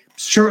make.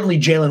 Certainly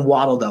Jalen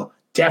Waddle, though.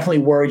 Definitely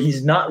worried.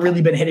 He's not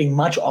really been hitting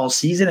much all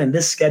season, and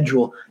this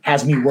schedule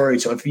has me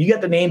worried. So if you get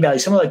the name value,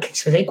 someone like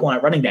Saquon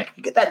at running back,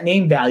 you get that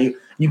name value,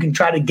 you can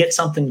try to get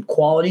something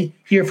quality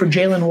here for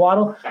Jalen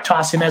Waddle,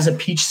 toss him as a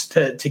peach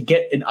to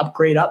get an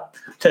upgrade up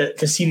to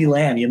CeeDee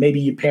Lamb. Maybe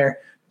you pair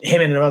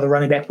him and another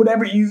running back,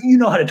 whatever. You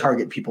know how to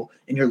target people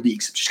in your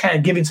leagues. Just kind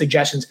of giving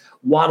suggestions.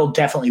 Waddle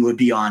definitely would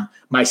be on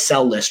my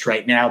sell list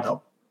right now,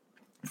 though.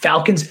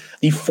 Falcons,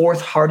 the 4th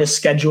hardest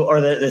schedule,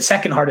 or the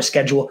 2nd hardest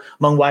schedule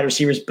among wide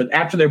receivers. But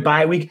after their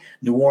bye week,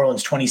 New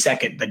Orleans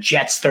 22nd, the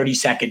Jets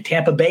 32nd,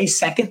 Tampa Bay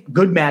 2nd,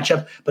 good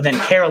matchup. But then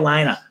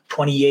Carolina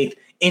 28th,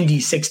 Indy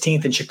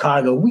 16th, and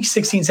Chicago Week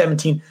 16,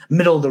 17,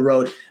 middle of the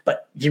road.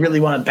 But you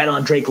really want to bet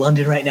on Drake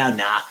London right now?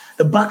 Nah.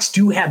 The Bucs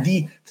do have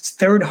the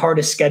 3rd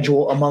hardest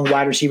schedule among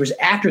wide receivers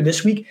after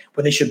this week,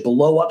 where they should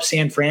blow up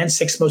San Fran,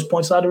 6th most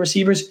points allowed to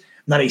receivers.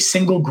 Not a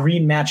single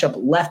green matchup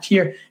left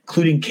here,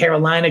 including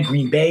Carolina,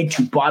 Green Bay,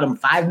 2 bottom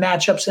 5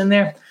 matchups in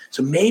there.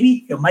 So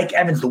maybe Mike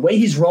Evans, the way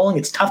he's rolling,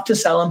 it's tough to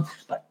sell him,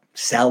 but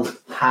sell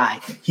high.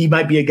 He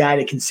might be a guy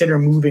to consider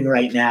moving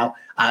right now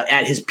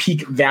at his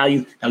peak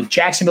value. Now,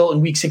 Jacksonville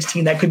in Week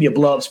 16, that could be a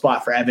blow-up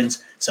spot for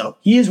Evans. So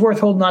he is worth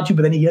holding on to,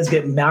 but then he does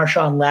get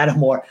Marshawn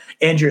Lattimore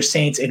and your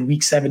Saints in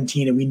Week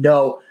 17, and we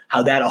know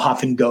how that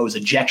often goes,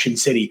 ejection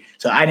city.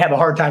 So I'd have a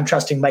hard time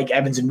trusting Mike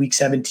Evans in Week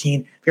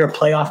 17. If you're a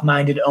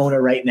playoff-minded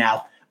owner right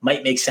now,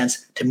 might make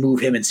sense to move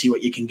him and see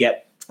what you can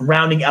get.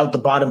 Rounding out the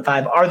bottom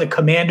 5 are the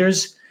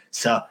Commanders.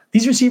 So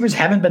these receivers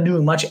haven't been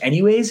doing much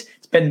anyways.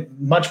 It's been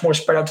much more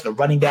spread out to the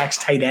running backs,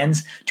 tight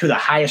ends, to the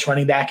highest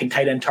running back and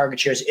tight end target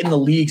shares in the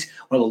leagues.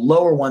 One of the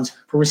lower ones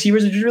for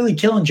receivers is really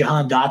killing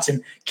Jahan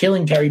Dotson,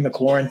 killing Terry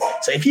McLaurin.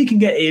 So if you can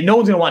get, no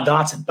one's going to want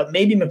Dotson, but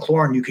maybe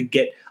McLaurin, you could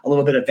get a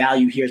little bit of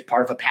value here as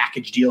part of a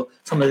package deal,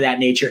 something of that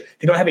nature.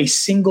 They don't have a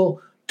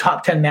single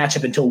top 10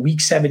 matchup until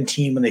Week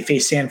 17 when they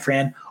face San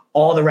Fran.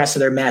 All the rest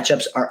of their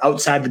matchups are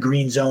outside the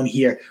green zone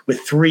here,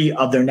 with 3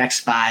 of their next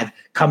 5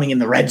 coming in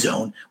the red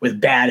zone with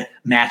bad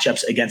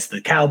matchups against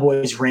the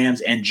Cowboys,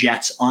 Rams, and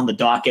Jets on the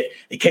docket.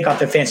 They kick off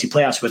their fantasy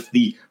playoffs with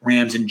the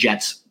Rams and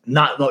Jets.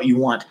 Not what you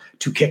want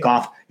to kick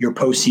off your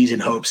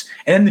postseason hopes.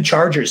 And then the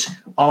Chargers,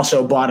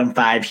 also bottom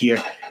 5 here.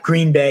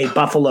 Green Bay,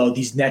 Buffalo,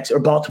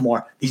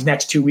 Baltimore, these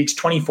next 2 weeks,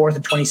 24th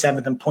and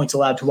 27th in points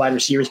allowed to wide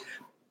receivers.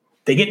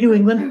 They get New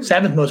England,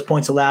 7th most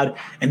points allowed,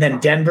 and then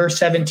Denver,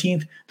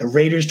 17th, the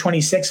Raiders,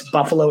 26th,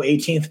 Buffalo,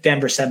 18th,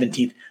 Denver,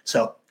 17th.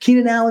 So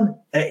Keenan Allen,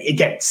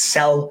 again,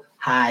 sell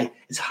high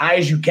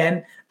as you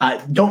can.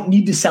 Don't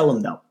need to sell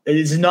him, though. It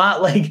is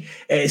not like,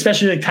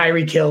 especially like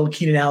Tyreek Hill,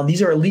 Keaton Allen,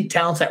 these are elite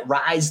talents that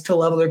rise to the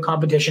level of their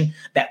competition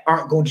that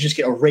aren't going to just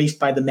get erased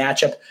by the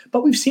matchup.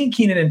 But we've seen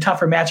Keenan in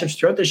tougher matchups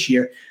throughout this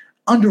year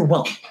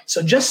underwhelm.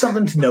 So just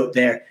something to note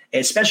there,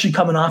 especially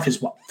coming off his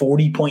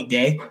 40-point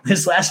day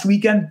this last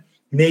weekend.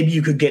 Maybe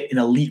you could get an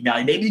elite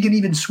value. Maybe you could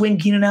even swing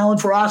Keenan Allen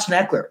for Austin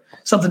Eckler.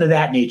 Something of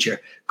that nature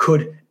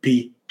could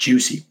be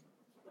juicy.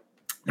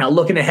 Now,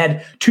 looking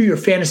ahead to your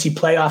fantasy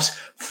playoffs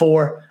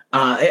for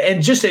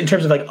and just in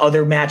terms of like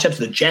other matchups,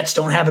 the Jets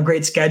don't have a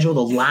great schedule.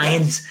 The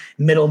Lions,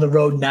 middle of the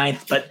road,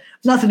 ninth, but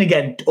nothing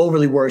again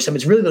overly worrisome.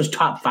 It's really those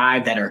top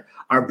 5 that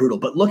are brutal.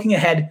 But looking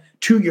ahead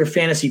to your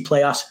fantasy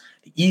playoffs,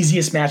 the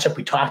easiest matchup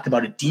we talked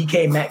about it,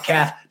 DK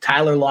Metcalf,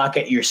 Tyler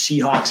Lockett, your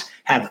Seahawks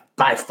have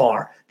by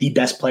far the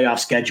best playoff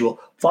schedule,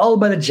 followed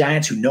by the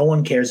Giants, who no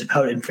one cares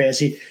about in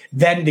fantasy.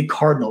 Then the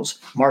Cardinals,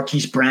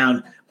 Marquise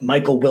Brown,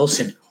 Michael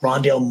Wilson,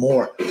 Rondale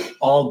Moore,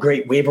 all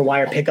great waiver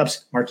wire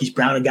pickups. Marquise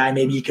Brown, a guy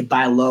maybe you could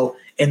buy low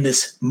in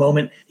this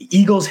moment. The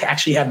Eagles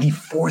actually have the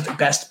 4th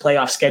best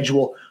playoff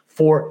schedule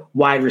for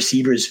wide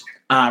receivers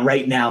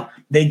right now.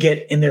 They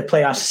get in their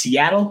playoffs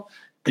Seattle,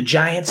 the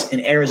Giants,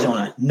 and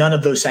Arizona. None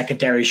of those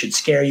secondaries should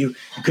scare you.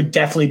 It could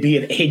definitely be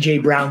if A.J.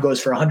 Brown goes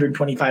for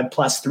 125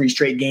 plus 3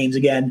 straight games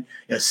again,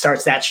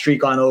 starts that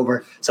streak on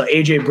over. So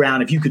A.J.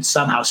 Brown, if you could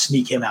somehow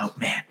sneak him out,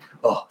 man,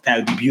 oh, that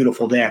would be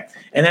beautiful there.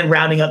 And then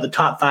rounding out the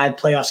top 5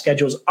 playoff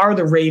schedules are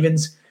the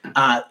Ravens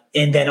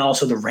and then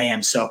also the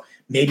Rams. So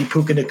maybe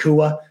Puka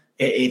Nacua,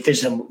 if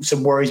there's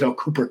some worries about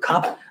Cooper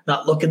Kupp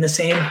not looking the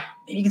same,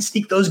 you can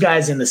sneak those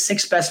guys in the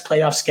 6th best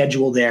playoff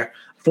schedule there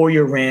for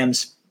your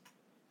Rams,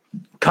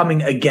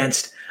 coming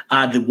against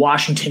the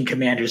Washington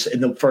Commanders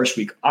in the first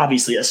week.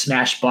 Obviously, a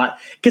smash spot.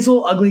 Gets a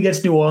little ugly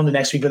against New Orleans the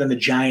next week, but then the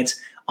Giants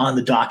on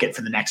the docket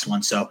for the next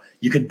one. So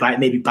you could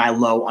maybe buy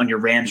low on your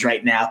Rams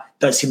right now.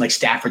 Does seem like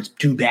Stafford's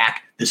due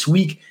back this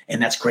week,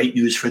 and that's great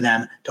news for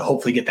them to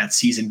hopefully get that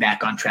season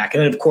back on track.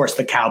 And then, of course,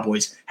 the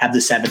Cowboys have the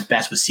 7th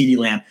best with CeeDee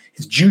Lamb.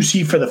 It's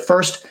juicy for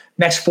the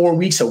next 4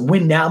 weeks. So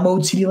win now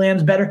mode, CeeDee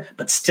Lamb's better,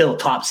 but still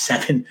top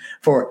 7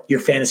 for your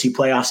fantasy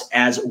playoffs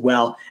as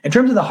well. In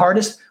terms of the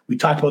hardest, we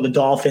talked about the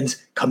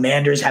Dolphins.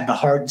 Commanders have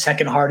the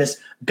second hardest.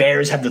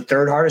 Bears have the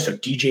 3rd hardest. So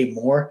DJ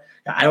Moore,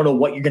 I don't know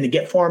what you're going to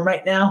get for him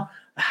right now.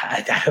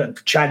 I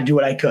tried to do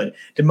what I could.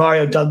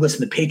 DeMario Douglas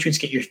and the Patriots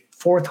get your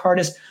 4th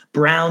hardest.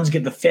 Browns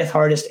get the 5th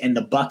hardest, and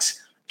the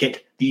Bucks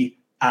get the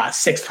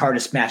 6th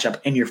hardest matchup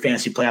in your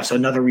fantasy playoffs. So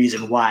another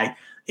reason why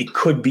it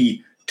could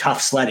be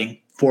tough sledding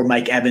for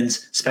Mike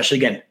Evans, especially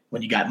again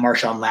when you got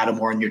Marshawn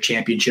Lattimore in your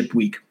championship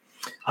week.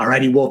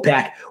 Alrighty,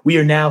 Wolfpack, we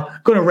are now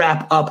going to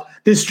wrap up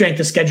this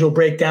strength of schedule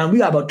breakdown. We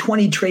got about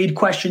 20 trade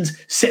questions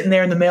sitting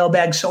there in the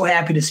mailbag. So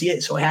happy to see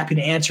it. So happy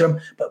to answer them.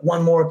 But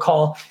one more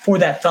call for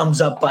that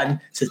thumbs up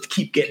button to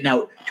keep getting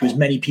out to as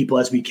many people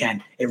as we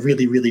can. It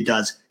really, really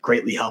does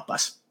greatly help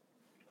us.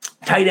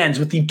 Tight ends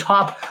with the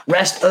top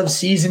rest of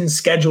season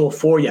schedule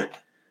for you.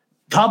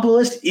 Top of the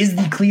list is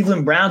the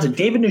Cleveland Browns, and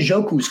David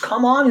Njoku's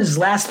come on his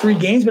last 3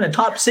 games, been a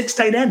top 6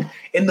 tight end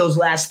in those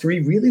last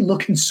 3, really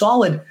looking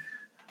solid.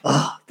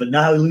 But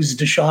now he loses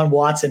to Deshaun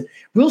Watson.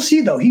 We'll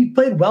see, though. He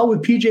played well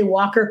with P.J.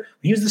 Walker.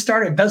 When he was the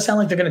starter, it does sound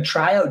like they're going to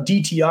try out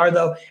DTR,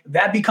 though. If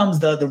that becomes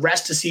the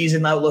rest of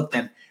season outlook,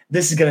 then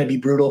this is going to be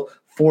brutal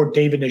for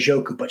David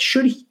Njoku. But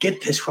should he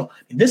get this role?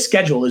 This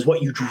schedule is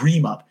what you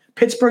dream of.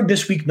 Pittsburgh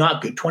this week,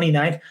 not good,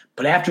 29th.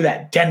 But after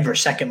that, Denver,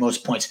 2nd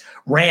most points.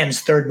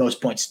 Rams, 3rd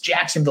most points.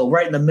 Jacksonville,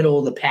 right in the middle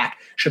of the pack.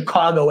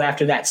 Chicago,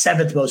 after that,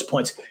 7th most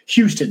points.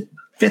 Houston,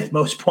 5th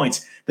most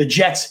points. The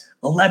Jets,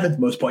 11th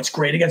most points.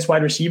 Great against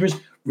wide receivers,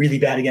 really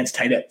bad against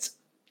tight ends.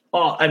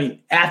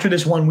 After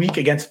this 1 week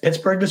against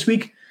Pittsburgh this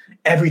week,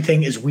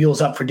 everything is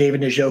wheels up for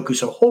David Njoku.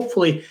 So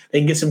hopefully they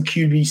can get some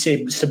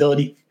QB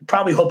stability.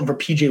 Probably hoping for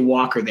P.J.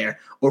 Walker there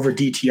over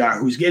DTR,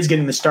 who is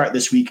getting the start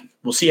this week.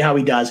 We'll see how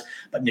he does.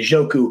 But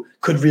Njoku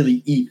could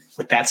really eat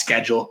with that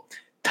schedule.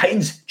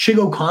 Titans,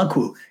 Chigo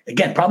Okonkwo,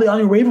 again, probably on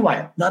your waiver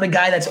wire. Not a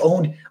guy that's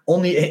owned,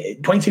 only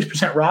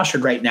 26%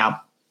 rostered right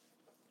now.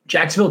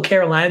 Jacksonville,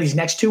 Carolina, these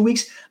next 2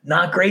 weeks,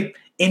 not great.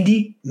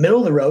 Indy, middle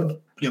of the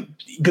road.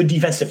 Good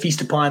defense to feast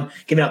upon,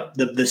 giving up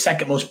the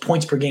 2nd most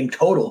points per game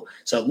total.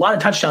 So a lot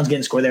of touchdowns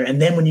getting scored there.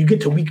 And then when you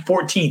get to week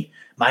 14,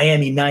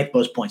 Miami, 9th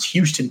most points.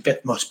 Houston,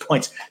 5th most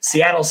points.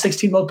 Seattle,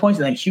 16th most points.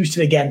 And then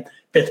Houston again,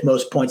 5th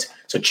most points.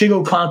 So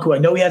Chigo Okonkwo, I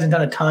know he hasn't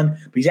done a ton,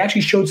 but he's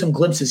actually showed some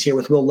glimpses here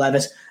with Will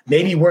Levis.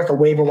 Maybe worth a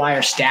waiver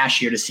wire stash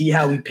here to see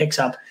how he picks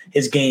up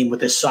his game with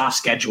this soft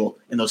schedule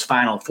in those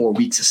final 4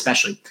 weeks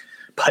especially.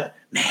 But,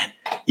 man,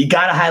 you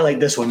got to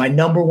highlight this one. My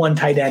number 1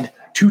 tight end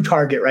to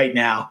target right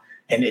now.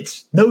 And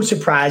it's no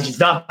surprise. He's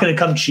not going to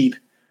come cheap.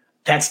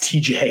 That's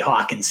TJ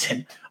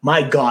Hawkinson.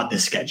 My God,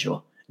 this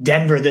schedule.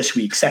 Denver this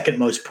week, 2nd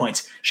most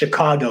points.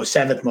 Chicago,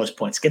 7th most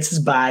points. Gets his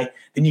bye.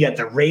 Then you got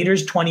the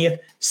Raiders, 20th.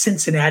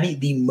 Cincinnati,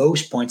 the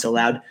most points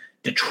allowed.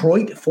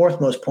 Detroit, 4th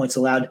most points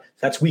allowed.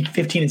 That's week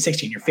 15 and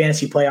 16. Your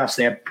fantasy playoffs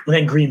there. And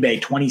then Green Bay,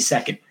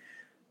 22nd.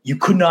 You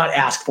could not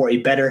ask for a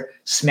better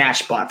smash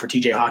spot for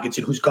TJ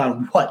Hawkinson, who's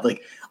gone,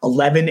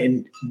 11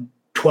 and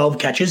 12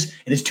 catches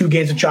in his 2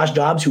 games with Josh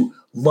Dobbs, who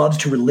loves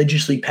to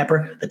religiously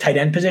pepper the tight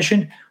end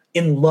position.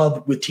 In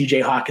love with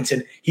TJ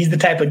Hawkinson. He's the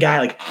type of guy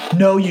like,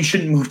 no, you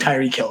shouldn't move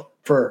Tyreek Hill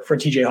for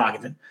TJ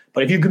Hawkinson.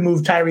 But if you could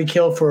move Tyreek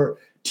Hill for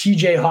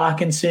TJ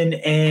Hawkinson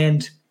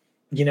and,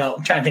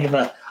 I'm trying to think of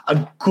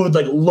a good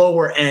like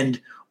lower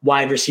end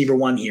wide receiver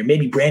one here.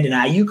 Maybe Brandon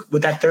Ayuk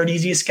with that third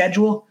easiest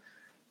schedule.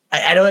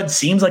 I know it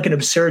seems like an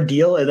absurd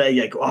deal.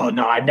 Like, oh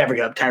no, I'd never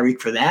give up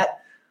Tyreek for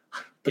that.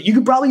 But you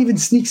could probably even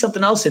sneak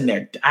something else in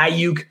there.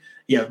 Ayuk,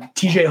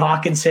 TJ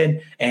Hawkinson,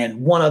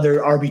 and one other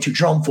RB2,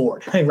 Jerome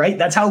Ford, right?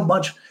 That's how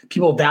much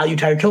people value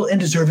Tyreek Hill,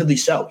 and deservedly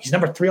so. He's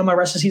number 3 on my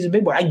rest of season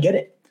big board. I get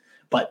it.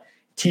 But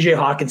TJ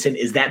Hawkinson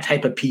is that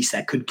type of piece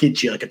that could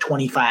get you like a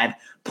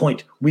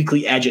 25-point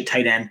weekly edge at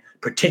tight end,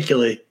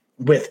 particularly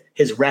with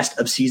his rest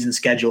of season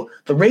schedule.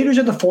 The Raiders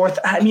are the 4th.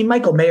 I mean,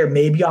 Michael Mayer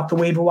maybe off the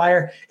waiver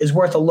wire is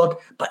worth a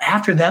look. But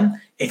after them,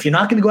 if you're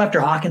not going to go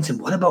after Hawkinson,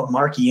 what about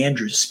Marky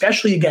Andrews?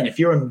 Especially, again, if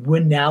you're in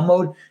win now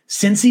mode.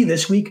 Cincy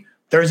this week,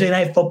 Thursday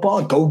Night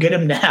Football, go get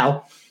him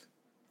now.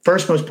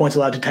 First most points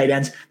allowed to tight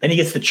ends. Then he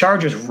gets the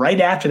Chargers right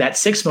after that,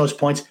 6th most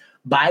points.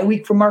 Bye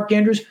week for Mark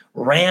Andrews,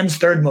 Rams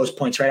 3rd most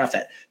points right off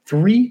that.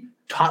 3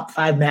 top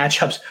 5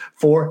 matchups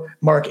for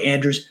Mark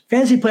Andrews.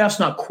 Fantasy playoffs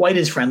not quite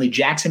as friendly.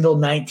 Jacksonville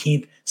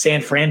 19th,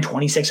 San Fran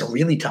 26th, a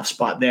really tough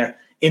spot there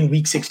in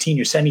week 16,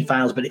 your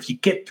semifinals. But if you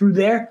get through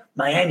there,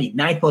 Miami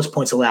 9th most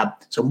points allowed.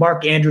 So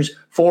Mark Andrews,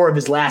 4 of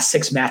his last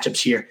 6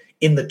 matchups here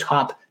in the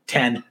top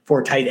 10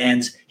 for tight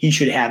ends. He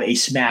should have a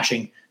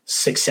smashing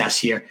success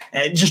here.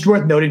 And just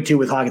worth noting too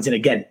with Hawkinson,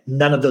 again,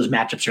 none of those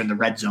matchups are in the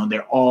red zone.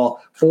 They're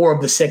all 4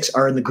 of the 6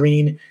 are in the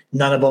green.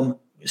 None of them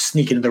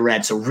sneak into the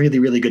red. So really,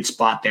 really good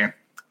spot there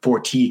for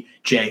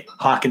TJ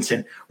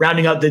Hawkinson.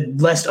 Rounding out the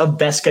list of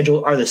best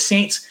schedule are the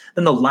Saints,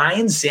 then the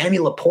Lions, Sammy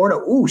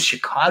Laporta. Ooh,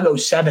 Chicago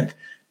 7th.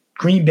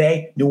 Green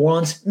Bay, New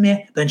Orleans,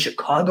 meh. Then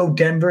Chicago,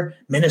 Denver,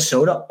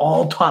 Minnesota,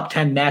 all top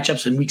 10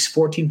 matchups in weeks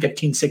 14,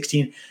 15,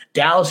 16.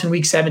 Dallas in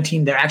week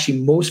 17, they're actually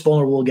most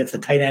vulnerable against the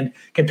tight end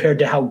compared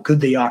to how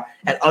good they are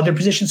at other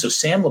positions. So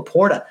Sam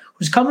Laporta,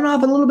 who's coming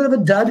off a little bit of a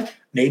dud,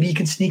 maybe you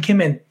can sneak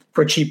him in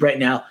for cheap right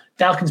now.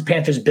 Falcons,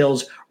 Panthers,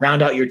 Bills,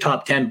 round out your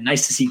top 10.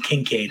 Nice to see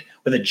Kincaid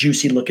with a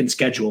juicy looking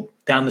schedule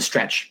down the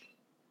stretch.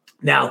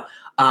 Now,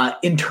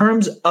 in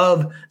terms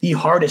of the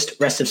hardest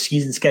rest of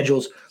season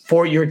schedules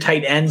for your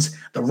tight ends,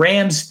 the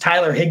Rams,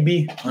 Tyler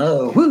Higbee.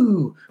 Oh,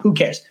 who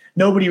cares?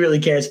 Nobody really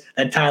cares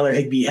that Tyler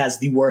Higbee has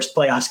the worst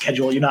playoff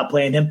schedule. You're not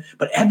playing him.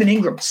 But Evan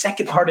Ingram,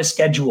 2nd hardest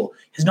schedule,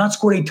 has not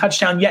scored a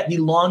touchdown yet. The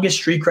longest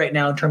streak right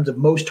now in terms of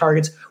most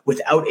targets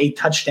without a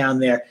touchdown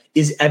there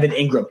is Evan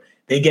Ingram.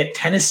 They get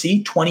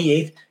Tennessee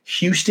 28th,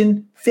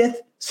 Houston 5th,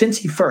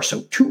 Cincy 1st.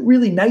 So 2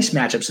 really nice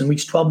matchups in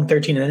weeks 12 and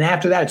 13. And then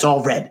after that, it's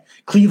all red.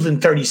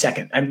 Cleveland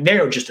 32nd. I mean,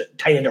 they're just a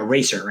tight end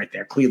eraser right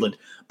there. Cleveland.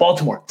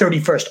 Baltimore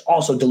 31st,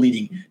 also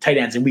deleting tight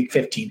ends in week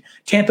 15.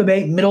 Tampa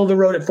Bay, middle of the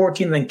road at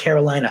 14. And then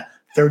Carolina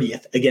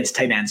 30th against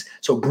tight ends.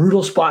 So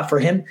brutal spot for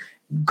him.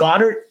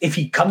 Goddard, if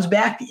he comes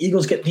back, the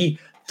Eagles get the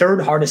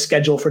 3rd hardest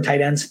schedule for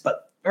tight ends.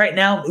 But right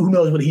now, who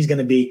knows what he's going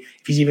to be,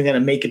 if he's even going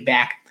to make it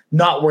back.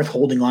 Not worth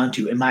holding on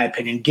to, in my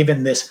opinion,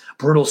 given this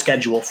brutal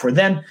schedule for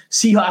them.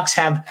 Seahawks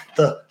have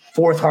the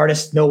 4th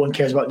hardest. No one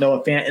cares about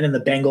Noah Fant. And then the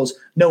Bengals,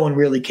 no one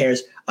really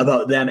cares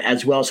about them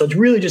as well. So it's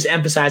really just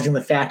emphasizing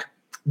the fact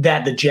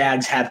that the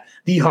Jags have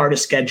the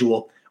hardest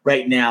schedule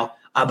right now.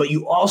 But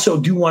you also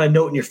do want to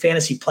note in your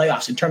fantasy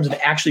playoffs, in terms of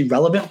actually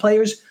relevant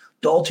players,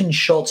 Dalton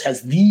Schultz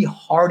has the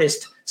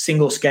hardest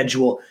single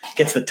schedule.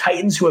 Gets the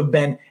Titans, who have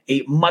been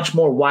a much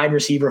more wide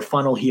receiver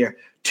funnel here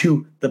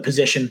to the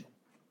position.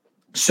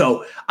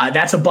 So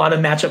that's a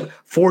bottom matchup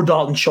for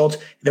Dalton Schultz.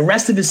 The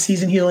rest of his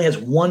season, he only has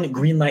 1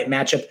 green light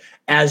matchup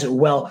as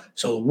well.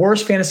 So the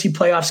worst fantasy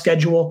playoff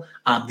schedule,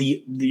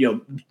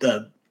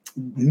 the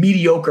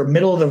mediocre,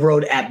 middle of the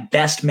road at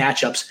best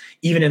matchups,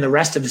 even in the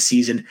rest of the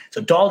season. So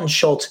Dalton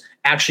Schultz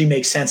actually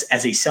makes sense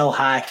as a sell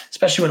high,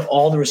 especially when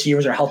all the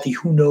receivers are healthy.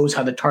 Who knows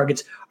how the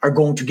targets are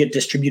going to get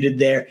distributed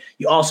there.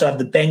 You also have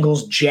the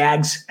Bengals,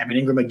 Jags, Evan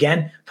Ingram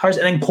again, and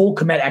then Cole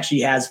Kmet actually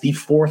has the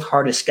 4th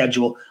hardest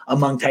schedule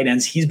among tight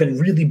ends. He's been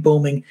really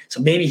booming, so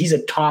maybe he's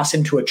a toss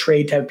into a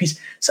trade type of piece.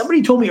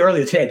 Somebody told me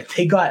earlier today that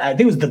they got, I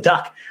think it was the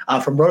Duck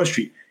from Roto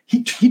Street.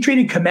 He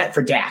traded Kmet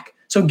for Dak.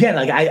 So again,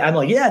 like I'm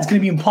like, yeah, it's going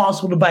to be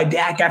impossible to buy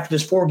Dak after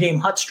this 4-game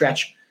hut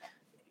stretch.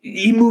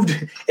 He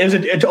moved. It was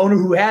an owner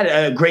who had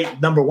a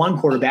great number 1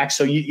 quarterback.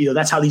 So you know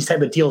that's how these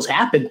type of deals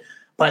happen.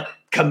 But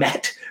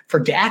Kmet for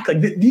Dak,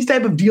 like these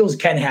type of deals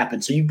can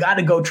happen. So you've got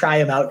to go try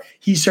him out.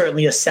 He's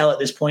certainly a sell at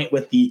this point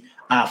with the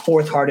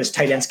 4th hardest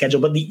tight end schedule,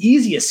 but the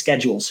easiest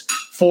schedules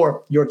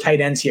for your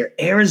tight ends here.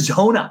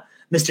 Arizona,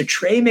 Mr.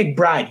 Trey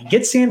McBride. He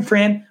gets San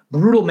Fran,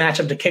 brutal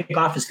matchup to kick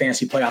off his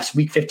fantasy playoffs,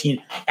 week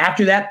 15.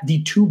 After that,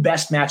 the 2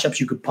 best matchups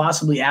you could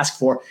possibly ask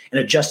for in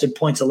adjusted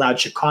points allowed.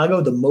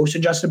 Chicago, the most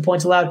adjusted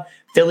points allowed.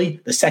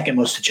 Philly, the 2nd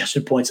most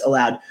adjusted points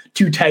allowed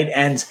to tight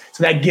ends.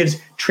 So that gives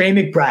Trey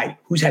McBride,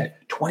 who's had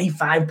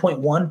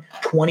 25.1,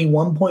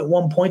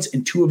 21.1 points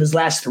in 2 of his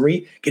last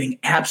 3, getting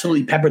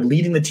absolutely peppered,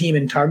 leading the team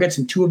in targets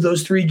in 2 of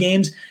those 3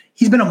 games.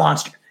 He's been a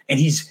monster, and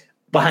he's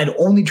behind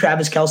only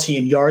Travis Kelce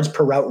in yards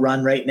per route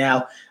run right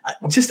now.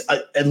 Just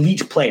an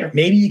elite player.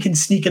 Maybe you can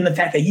sneak in the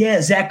fact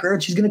that, Zach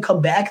Ertz, he's going to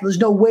come back. There's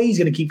no way he's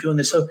going to keep doing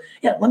this. So,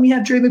 let me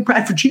have Dre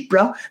McBride for cheap,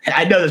 bro.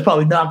 I know that's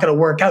probably not going to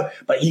work out,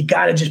 but you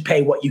got to just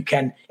pay what you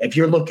can. If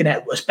you're looking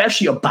at,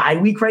 especially a bye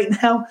week right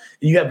now,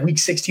 and you have week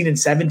 16 and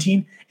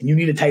 17, and you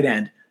need a tight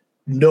end,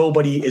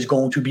 nobody is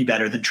going to be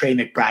better than Trey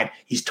McBride.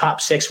 He's top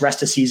 6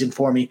 rest of season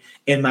for me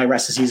in my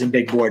rest of season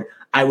big board.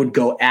 I would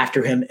go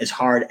after him as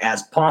hard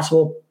as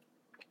possible.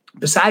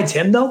 Besides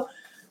him, though,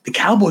 the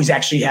Cowboys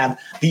actually have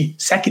the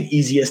second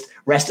easiest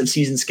rest of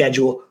season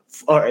schedule.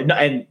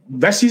 And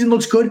rest season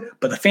looks good,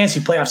 but the fantasy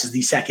playoffs is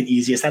the second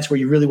easiest. That's where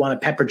you really want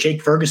to pepper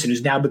Jake Ferguson,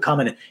 who's now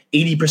becoming an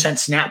 80%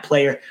 snap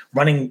player,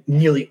 running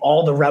nearly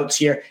all the routes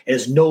here. It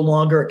is no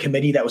longer a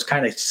committee that was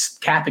kind of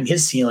capping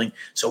his ceiling.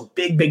 So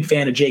big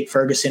fan of Jake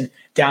Ferguson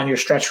down your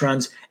stretch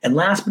runs. And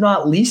last but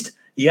not least,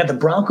 you got the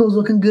Broncos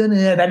looking good.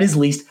 That is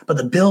least, but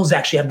the Bills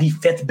actually have the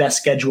 5th best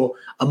schedule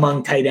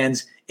among tight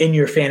ends in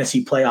your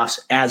fantasy playoffs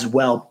as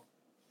well.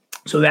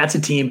 So that's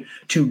a team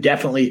to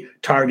definitely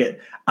target.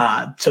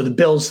 So the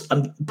Bills,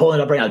 I'm pulling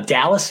it up right now.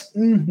 Dallas,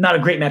 not a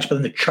great match, but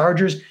then the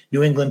Chargers,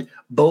 New England,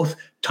 both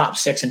top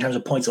 6 in terms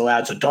of points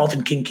allowed. So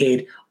Dalton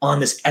Kincaid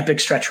on this epic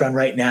stretch run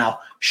right now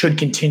should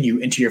continue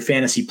into your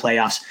fantasy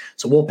playoffs.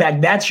 So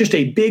Wolfpack, that's just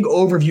a big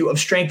overview of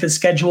strength of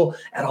schedule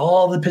at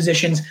all the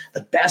positions,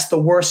 the best, the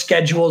worst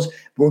schedules.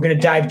 We're going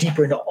to dive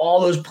deeper into all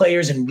those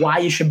players and why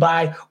you should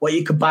buy, what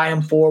you could buy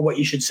them for, what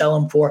you should sell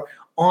them for,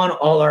 on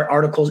all our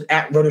articles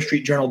at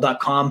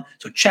rotostreetjournal.com.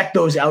 So check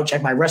those out.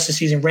 Check my rest of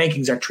season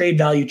rankings, our trade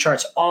value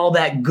charts, all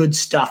that good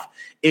stuff.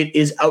 It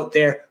is out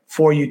there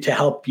for you to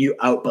help you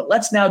out. But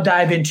let's now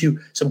dive into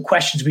some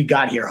questions we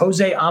got here.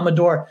 Jose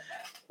Amador,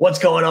 what's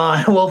going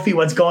on? Wolfie,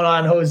 what's going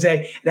on,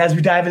 Jose? And as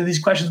we dive into these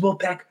questions,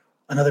 Wolfpack,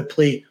 another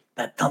plea,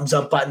 that thumbs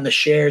up button, the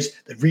shares,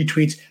 the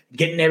retweets,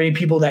 getting every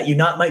people that you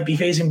not might be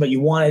facing, but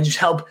you want to just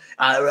help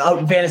out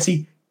in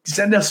fantasy.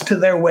 Send us to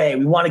their way.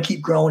 We want to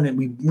keep growing, and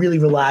we really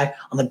rely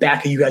on the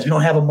back of you guys. We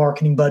don't have a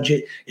marketing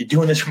budget. You're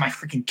doing this from my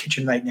freaking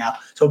kitchen right now.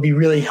 So it'd be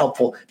really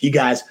helpful if you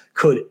guys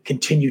could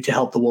continue to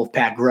help the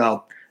Wolfpack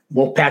grow.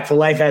 Wolfpack for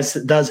life, as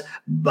does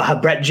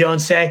Brett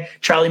Jones say.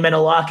 Charlie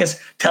Menelakis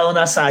telling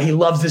us he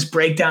loves this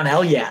breakdown.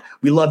 Hell yeah.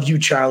 We love you,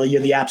 Charlie.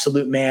 You're the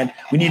absolute man.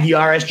 We need the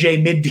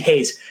RSJ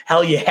middays.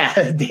 Hell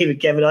yeah.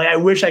 David Kevin, I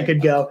wish I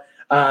could go.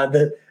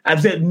 I've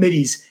said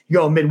middies, you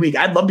go midweek.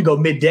 I'd love to go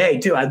midday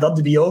too. I'd love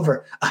to be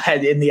over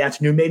in the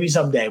afternoon, maybe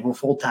someday. We're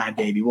full time,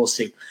 baby. We'll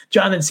see.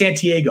 John in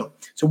Santiago.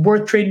 So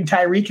worth trading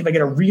Tyreek if I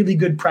get a really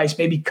good price,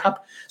 maybe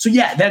Cup. So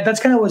yeah, that's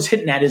kind of what I was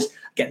hitting at is,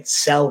 again,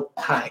 sell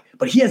high.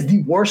 But he has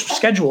the worst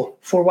schedule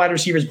for wide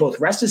receivers, both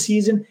rest of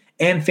season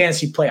and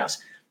fantasy playoffs.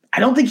 I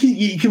don't think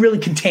he can really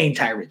contain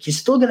Tyreek. He's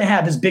still going to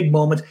have his big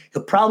moments.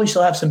 He'll probably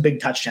still have some big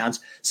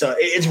touchdowns. So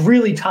it's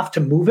really tough to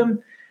move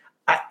him.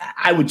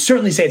 I would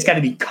certainly say it's got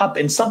to be Cup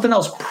and something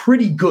else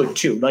pretty good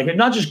too. Like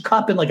not just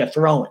Cup and like a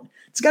throw-in.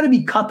 It's got to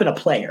be Cup and a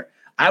player.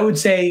 I would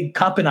say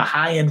Cup and a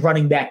high-end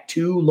running back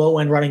 2,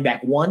 low-end running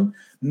back 1,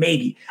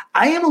 maybe.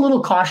 I am a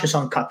little cautious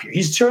on Cup here.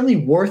 He's certainly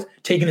worth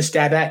taking a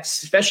stab at,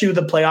 especially with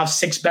the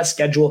playoffs, 6th best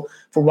schedule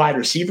for wide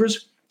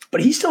receivers.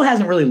 But he still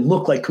hasn't really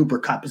looked like Cooper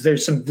Kupp.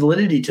 There's some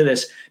validity to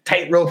this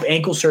tightrope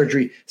ankle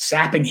surgery,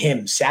 sapping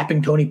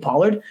Tony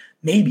Pollard?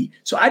 Maybe.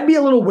 So I'd be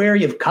a little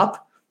wary of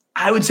Kupp.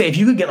 I would say if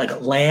you could get like a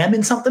Lamb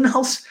and something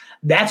else,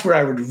 that's where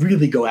I would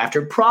really go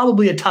after.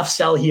 Probably a tough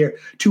sell here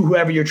to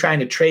whoever you're trying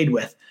to trade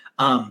with.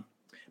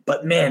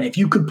 But man, if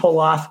you could pull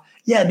off,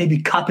 maybe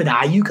Kupp and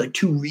Ayuk, like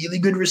 2 really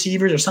good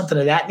receivers or something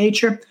of that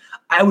nature,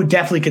 I would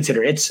definitely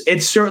consider it.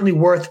 It's certainly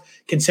worth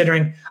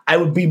considering. I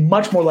would be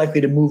much more likely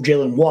to move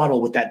Jalen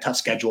Waddle with that tough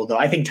schedule, though.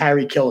 I think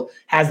Tyreek Hill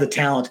has the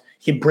talent.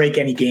 He can break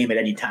any game at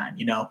any time,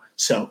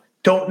 So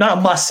not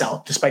a must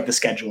sell despite the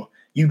schedule.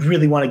 You'd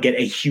really want to get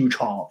a huge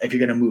haul if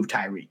you're going to move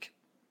Tyreek.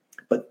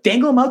 But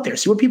dangle him out there.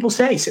 See what people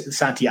say,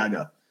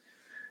 Santiago.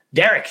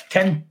 Derek,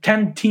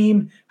 10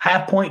 team,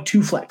 half point,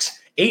 2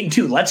 flex.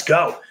 8-2, let's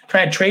go.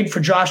 Trying to trade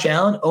for Josh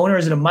Allen. Owner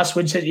is in a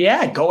must-win.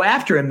 Yeah, go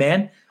after him,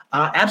 man.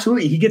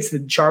 Absolutely. He gets the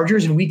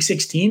Chargers in week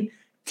 16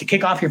 to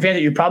kick off your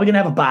fantasy. You're probably going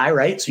to have a bye,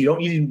 right? So you don't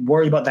need to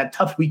worry about that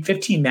tough week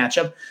 15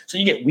 matchup. So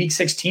you get week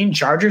 16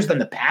 Chargers, then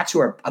the Pats, who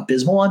are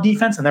abysmal on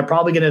defense, and they're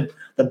probably going to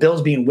 – the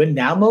Bills being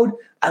win-now mode.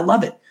 I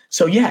love it.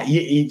 So, yeah,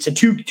 it's a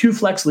two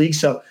flex league.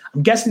 So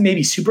I'm guessing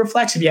maybe super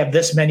flex if you have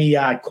this many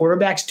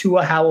quarterbacks,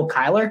 Tua, Howell,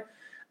 Kyler.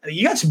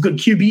 You got some good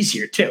QBs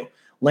here too.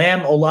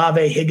 Lamb,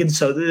 Olave, Higgins.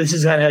 So this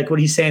is kind of like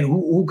what he's saying.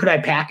 Who could I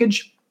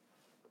package?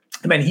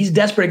 I mean, he's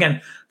desperate again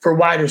for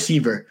wide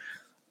receiver.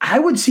 I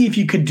would see if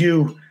you could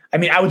do –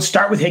 I would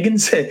start with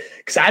Higgins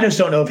because I just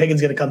don't know if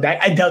Higgins is going to come back.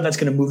 I doubt that's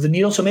going to move the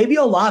needle. So maybe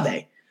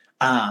Olave.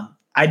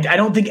 I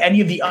don't think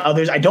any of the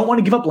others – I don't want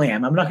to give up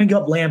Lamb. I'm not going to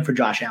give up Lamb for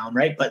Josh Allen,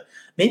 right? But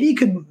maybe you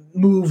could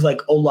move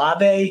like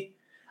Olave.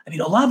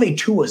 Olave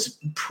Tua is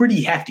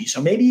pretty hefty.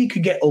 So maybe you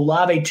could get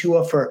Olave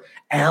Tua for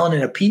Allen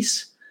in a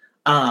piece.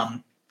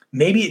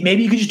 Maybe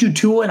you could just do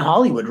Tua in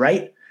Hollywood,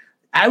 right?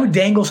 I would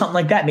dangle something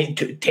like that. Maybe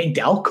Tank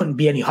Dell couldn't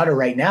be any hotter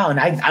right now. And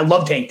I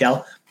love Tank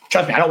Dell.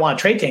 trust me, I don't want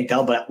to trade Tank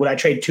Dell, but would I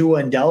trade Tua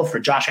and Dell for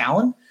Josh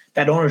Allen?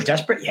 That owner's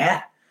desperate?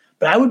 Yeah.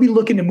 But I would be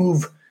looking to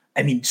move,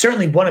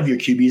 certainly one of your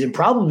QBs, and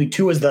probably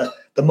Tua is the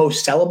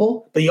most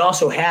sellable, but he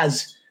also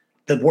has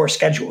the worst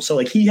schedule. So,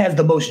 he has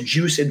the most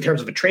juice in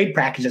terms of a trade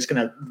package that's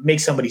going to make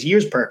somebody's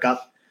ears perk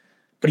up,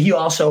 but he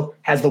also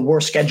has the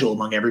worst schedule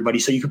among everybody.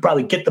 So you could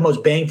probably get the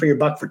most bang for your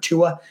buck for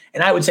Tua.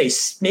 And I would say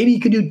maybe you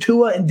could do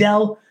Tua and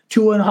Dell,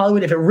 Tua and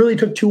Hollywood. If it really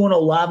took Tua and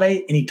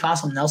Olave and he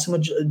tossed some Nelson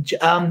with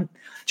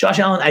Josh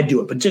Allen, I'd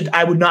do it. But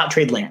I would not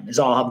trade Lamb is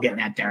all I'm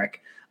getting at,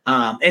 Derek.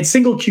 And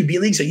single QB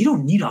league, so you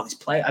don't need all these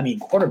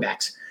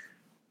quarterbacks.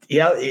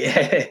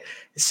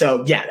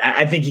 So yeah,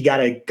 I think you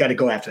gotta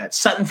go after that.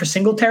 Sutton for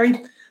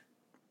Singletary.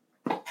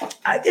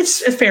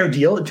 It's a fair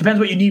deal. It depends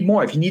what you need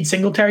more. If you need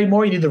Singletary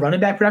more, you need the running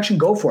back production,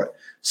 go for it.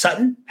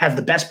 Sutton have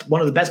one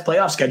of the best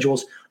playoff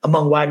schedules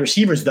among wide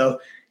receivers, though.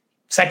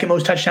 Second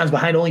most touchdowns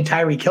behind only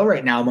Tyreek Hill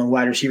right now among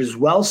wide receivers as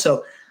well.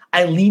 So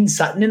I lean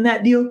Sutton in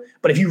that deal.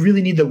 But if you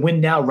really need the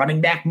win now running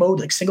back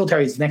mode,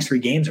 Singletary's next 3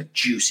 games are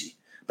juicy.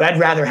 But I'd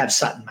rather have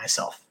Sutton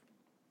myself.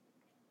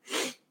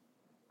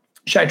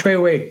 Should I trade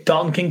away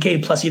Dalton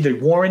Kincaid plus either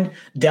Warren,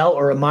 Dell,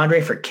 or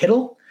Ramondre for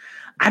Kittle?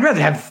 I'd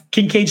rather have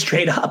Kincaid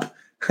straight up.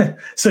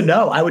 So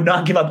no, I would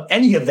not give up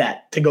any of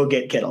that to go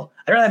get Kittle.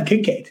 I'd rather have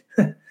Kincaid.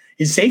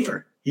 He's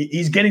safer.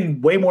 He's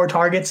getting way more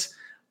targets.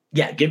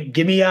 Yeah,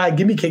 give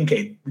me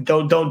Kincaid.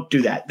 Don't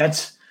do that.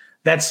 That's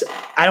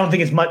I don't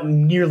think it's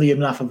nearly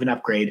enough of an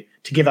upgrade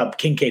to give up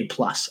Kincaid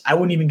plus. I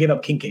wouldn't even give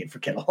up Kincaid for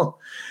Kittle.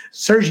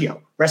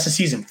 Sergio, rest of the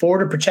season,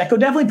 Ford or Pacheco?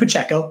 Definitely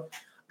Pacheco.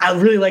 I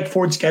really like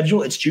Ford's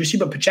schedule. It's juicy,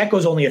 but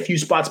Pacheco's only a few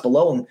spots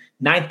below him.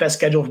 9th best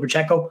schedule for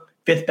Pacheco,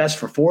 5th best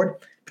for Ford.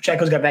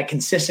 Pacheco's got that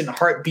consistent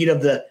heartbeat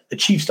of the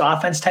Chiefs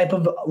offense type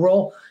of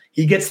role.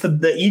 He gets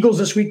the Eagles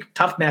this week,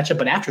 tough matchup,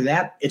 but after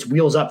that, it's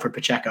wheels up for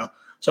Pacheco.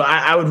 So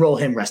I would roll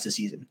him rest of the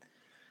season.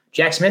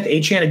 Jack Smith,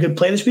 Achane, a good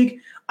play this week.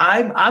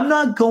 I'm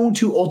not going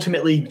to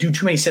ultimately do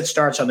too many set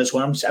starts on this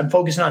one. I'm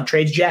focusing on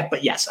trades, Jack,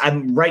 but yes,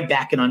 I'm right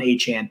back in on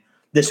Achane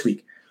this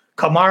week.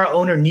 Kamara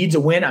owner needs a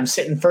win. I'm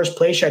sitting first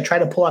place. Should I try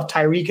to pull off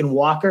Tyreek and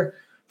Walker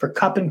for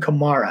Kupp and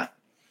Kamara?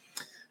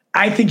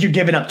 I think you're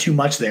giving up too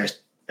much there.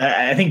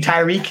 I think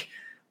Tyreek,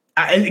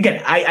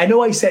 I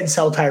know I said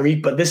sell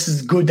Tyreek, but this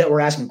is good that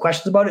we're asking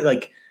questions about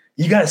it.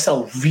 You got to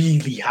sell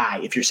really high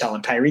if you're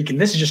selling Tyreek, and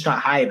this is just not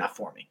high enough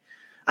for me.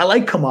 I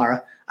like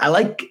Kamara.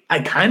 I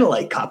kind of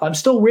like Kupp. I'm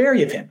still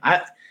wary of him.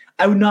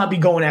 I would not be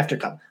going after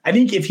Kupp. I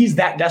think if he's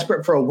that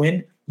desperate for a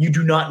win, you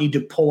do not need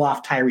to pull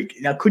off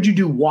Tyreek. Now, could you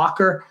do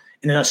Walker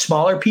in a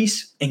smaller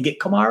piece and get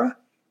Kamara?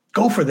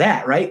 Go for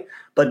that, right?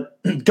 But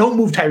don't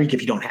move Tyreek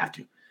if you don't have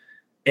to.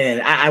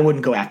 And I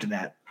wouldn't go after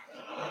that.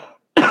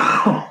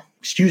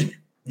 Excuse me.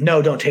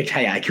 No, don't take.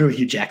 Hey, I agree with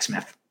you, Jack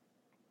Smith.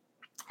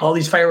 All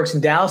these fireworks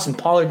in Dallas and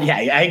Pollard. Yeah,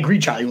 I agree,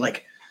 Charlie.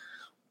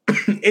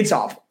 It's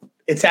awful.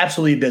 It's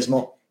absolutely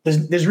abysmal.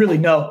 There's really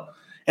no,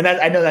 and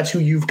I know that's who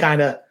you've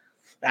kind of.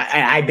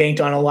 I banked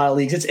on a lot of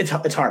leagues.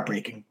 It's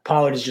heartbreaking.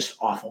 Pollard is just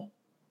awful.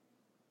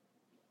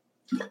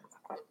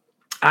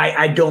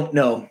 I don't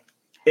know.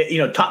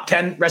 Top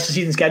 10 rest of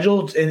season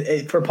schedule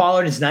for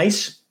Pollard is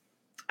nice.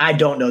 I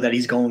don't know that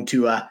he's going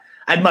to.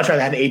 I'd much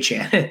rather have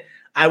Achane.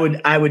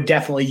 I would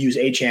definitely use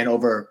Achane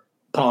over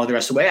Pollard the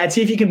rest of the way. I'd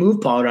see if you can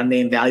move Pollard on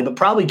name value, but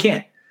probably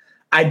can't.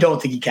 I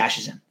don't think he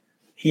cashes in.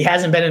 He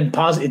hasn't been in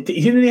positive.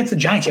 He didn't against the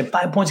Giants. He had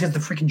 5 points against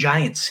the freaking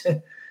Giants.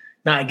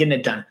 Not getting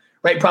it done.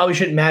 Right? Probably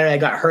shouldn't matter. I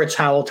got Hurts,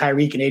 Howell,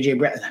 Tyreek, and AJ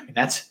Brown.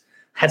 That's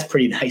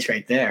pretty nice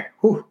right there.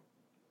 Whew.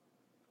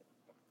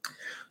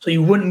 So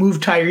you wouldn't move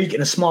Tyreek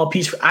in a small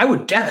piece.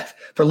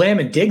 For Lamb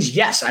and Diggs,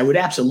 yes, I would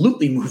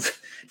absolutely move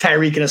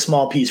Tyreek in a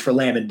small piece for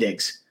Lamb and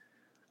Diggs.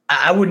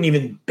 I wouldn't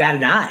even bat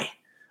an eye.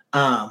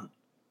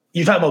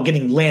 You're talking about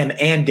getting Lamb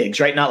and Diggs,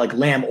 right? Not like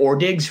Lamb or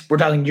Diggs. We're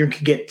talking you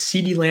could get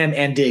CD Lamb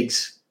and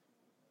Diggs.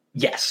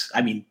 Yes.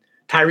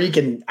 Tyreek,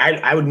 and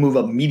I would move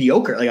a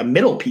mediocre, a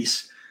middle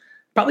piece.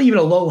 Probably even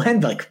a low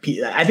end.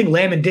 I think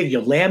Lamb and Diggs,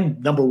 Lamb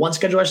number 1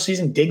 schedule last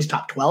season, Diggs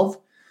top 12.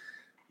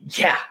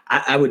 Yeah,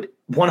 I would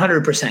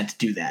 100%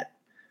 do that.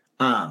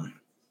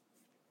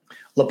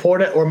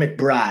 Laporta or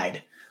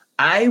McBride.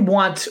 I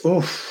want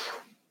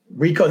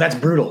Rico, that's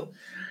brutal.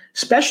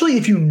 Especially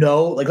if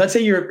let's say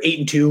you're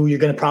 8-2, you're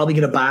going to probably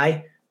get a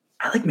bye.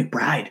 I like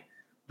McBride.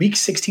 Week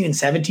 16 and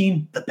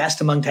 17, the best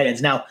among tight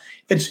ends. Now,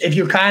 if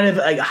you're kind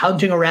of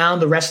hunting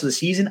around the rest of the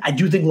season, I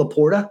do think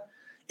Laporta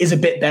is a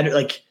bit better,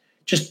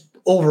 just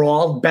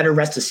overall better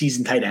rest of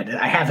season tight end.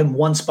 I have him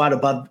 1 spot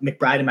above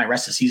McBride in my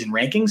rest of season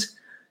rankings,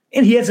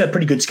 and he has a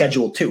pretty good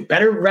schedule too.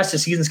 Better rest of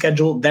season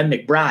schedule than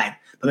McBride,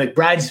 but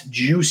McBride's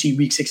juicy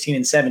week 16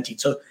 and 17.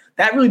 So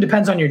that really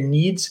depends on your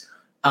needs.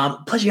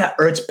 Plus, you got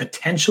Ertz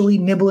potentially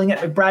nibbling at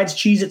McBride's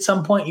cheese at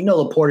some point.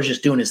 Laporta's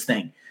just doing his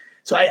thing.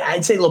 So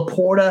I'd say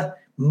Laporta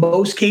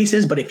most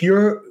cases, but if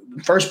you're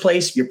first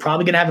place, you're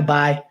probably going to have a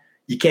bye.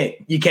 You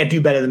can't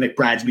do better than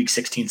McBride's week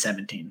 16,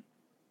 17.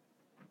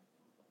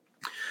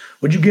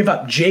 Would you give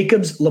up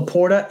Jacobs,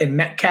 Laporta, and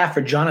Metcalf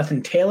for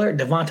Jonathan Taylor,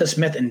 Devonta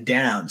Smith, and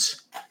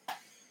Downs?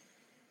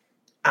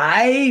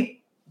 I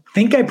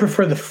think I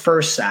prefer the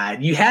first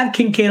side. You have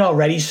Kincaid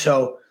already,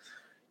 so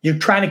You're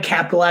trying to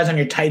capitalize on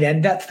your tight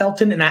end depth,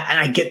 Felton, and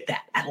I get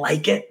that. I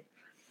like it.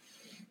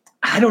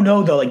 I don't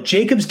know, though. Like,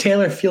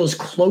 Jacobs-Taylor feels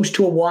close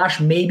to a wash.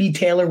 Maybe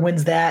Taylor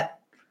wins that.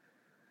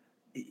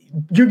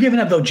 You're giving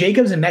up, though.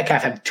 Jacobs and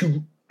Metcalf have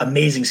two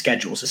amazing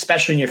schedules,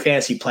 especially in your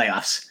fantasy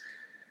playoffs.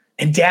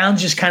 And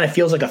Downs just kind of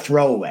feels like a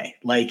throwaway.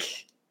 Like,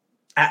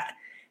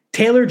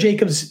 Taylor,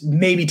 Jacobs,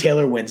 maybe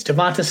Taylor wins.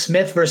 Devonta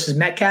Smith versus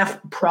Metcalf,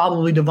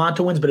 probably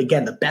Devonta wins. But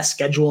again, the best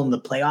schedule in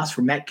the playoffs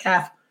for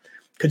Metcalf.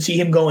 Could see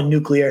him going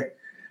nuclear.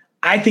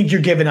 I think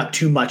you're giving up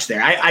too much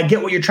there. I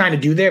get what you're trying to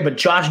do there, but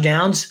Josh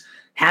Downs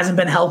hasn't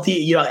been healthy.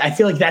 You know, I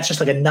feel like that's just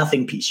like a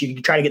nothing piece. You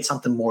can try to get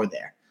something more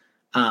there.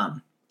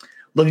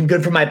 Looking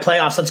good for my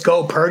playoffs. Let's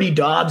go. Purdy,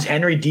 Dobbs,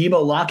 Henry,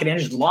 Debo, Lockett,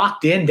 Andrews.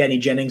 Locked in, Denny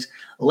Jennings.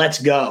 Let's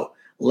go.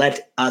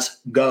 Let us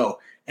go.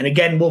 And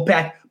again,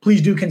 Wolfpack,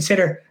 please do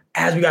consider,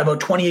 as we got about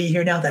 28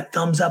 here now, that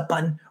thumbs up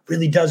button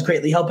really does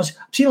greatly help us.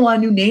 I've seen a lot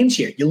of new names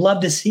here. You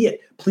love to see it.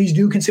 Please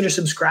do consider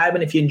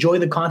subscribing if you enjoy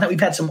the content. We've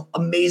had some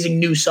amazing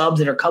new subs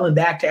that are coming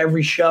back to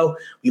every show.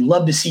 We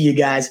love to see you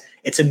guys.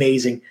 It's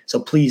amazing. So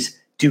please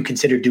do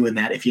consider doing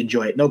that if you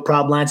enjoy it. No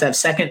problem. Lines have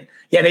second.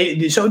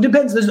 Yeah, so it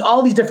depends. There's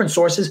all these different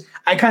sources.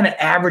 I kind of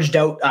averaged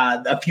out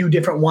a few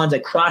different ones. I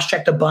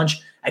cross-checked a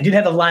bunch. I did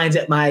have the Lions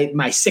at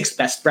my sixth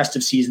best rest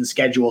of season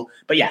schedule.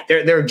 But yeah,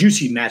 there are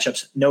juicy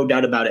matchups, no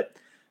doubt about it.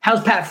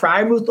 How's Pat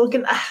Freiermuth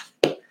looking?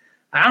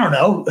 I don't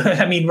know.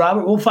 I mean,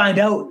 Robert, we'll find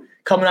out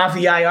coming off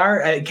the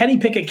IR. Kenny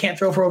Pickett can't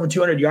throw for over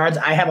 200 yards.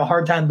 I have a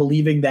hard time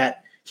believing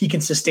that he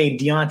can sustain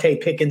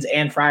Deontay, Pickens,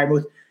 and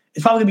Freiermuth.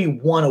 It's probably going to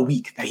be one a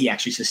week that he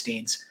actually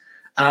sustains.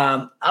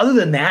 Other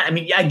than that, I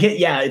mean,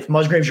 if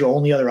Musgrave's your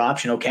only other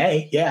option,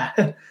 okay,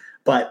 yeah.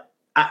 But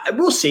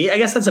we'll see. I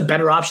guess that's a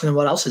better option than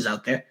what else is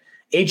out there.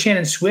 Achane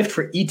and Swift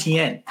for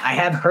ETN. I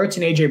have Hurts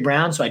and A.J.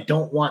 Brown, so I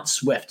don't want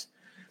Swift.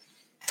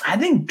 I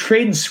think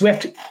trading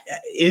Swift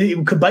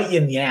it could bite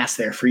you in the ass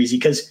there, Freezy,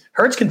 because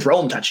Hurts can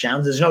throw him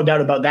touchdowns. There's no doubt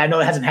about that. I know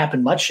it hasn't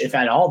happened much, if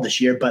at all, this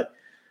year. But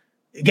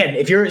again,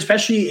 if you're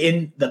especially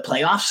in the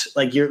playoffs,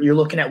 like you're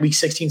looking at week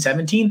 16,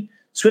 17,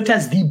 Swift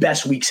has the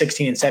best week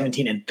 16 and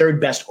 17 and third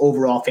best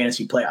overall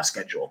fantasy playoff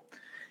schedule.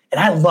 And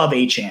I love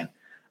Achane.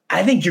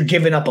 I think you're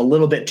giving up a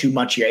little bit too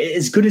much here.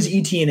 As good as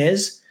ETN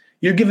is,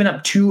 you're giving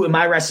up two, in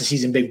my rest of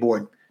season big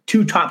board,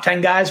 two top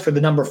 10 guys for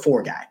the number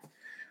 4 guy.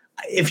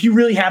 If you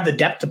really have the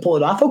depth to pull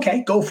it off,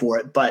 okay, go for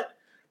it. But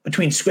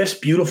between Swift's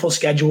beautiful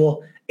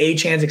schedule,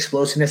 Achane's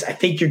explosiveness, I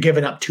think you're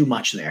giving up too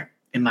much there,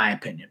 in my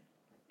opinion.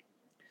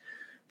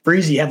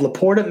 Breezy, have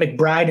Laporta,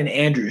 McBride, and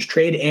Andrews.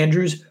 Trade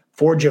Andrews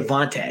for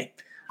Javonte.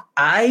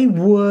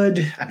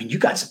 You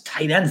got some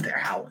tight ends there,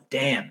 Howland.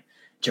 Damn.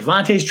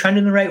 Javante's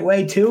trending the right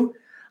way, too.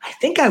 I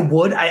think I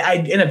would. I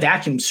in a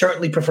vacuum,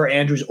 certainly prefer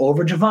Andrews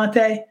over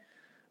Javonte.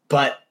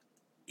 But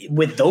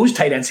with those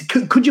tight ends,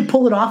 could you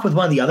pull it off with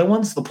one of the other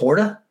ones,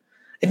 Laporta?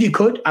 If you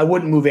could, I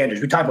wouldn't move Andrews.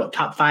 We talked about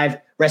top 5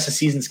 rest of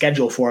season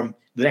schedule for him.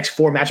 The next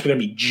 4 matches are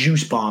going to be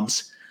juice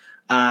bombs.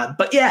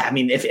 But yeah, I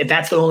mean, if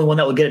that's the only one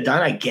that will get it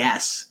done, I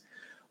guess.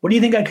 What do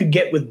you think I could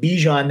get with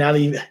Bijan now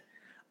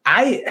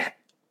that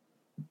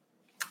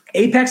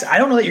Apex, I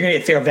don't know that you're going to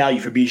get fair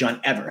value for Bijan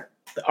ever.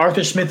 The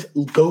Arthur Smith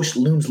ghost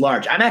looms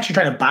large. I'm actually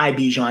trying to buy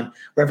Bijan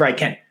wherever I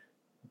can.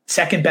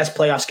 Second best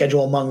playoff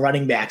schedule among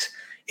running backs.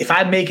 If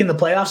I'm making the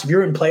playoffs, if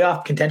you're in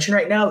playoff contention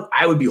right now,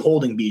 I would be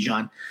holding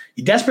Bijan.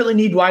 You desperately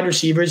need wide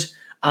receivers.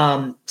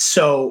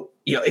 So,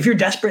 if you're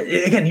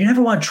desperate, again, you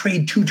never want to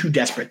trade too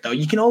desperate, though.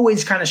 You can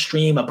always kind of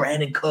stream a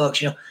Brandon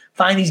Cooks,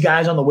 find these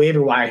guys on the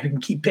waiver wire who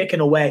can keep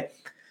picking away.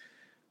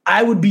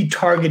 I would be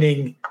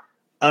targeting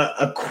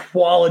a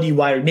quality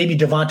wide, maybe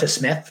Devonta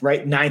Smith,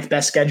 right? 9th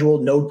best schedule,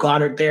 no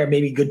Goddard there,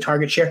 maybe good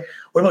target share.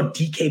 What about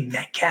DK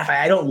Metcalf?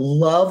 I don't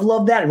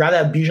love that. I'd rather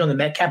have Bijan than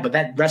Metcalf, but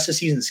that rest of the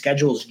season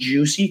schedule is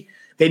juicy.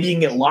 Maybe you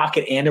can get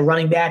Lockett and a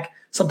running back,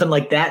 something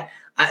like that.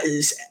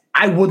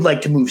 I would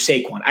like to move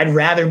Saquon. I'd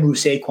rather move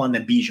Saquon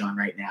than Bijan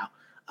right now.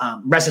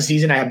 Rest of the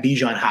season, I have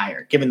Bijan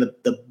higher, given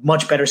the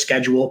much better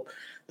schedule,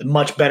 the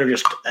much better,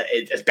 just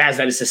as bad as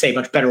that is to say,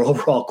 much better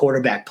overall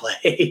quarterback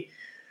play.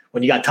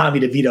 When you got Tommy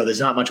DeVito,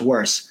 there's not much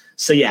worse.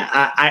 So,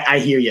 yeah, I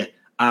hear you.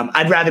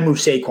 I'd rather move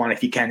Saquon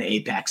if you can to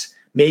Apex.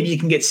 Maybe you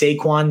can get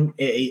Saquon,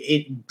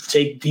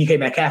 say DK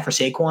Metcalf for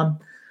Saquon,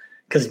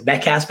 because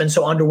Metcalf's been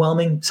so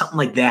underwhelming. Something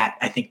like that,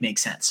 I think,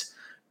 makes sense.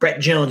 Brett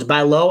Jones,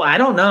 buy low? I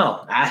don't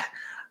know.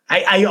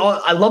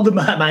 I love the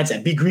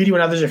mindset. Be greedy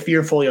when others are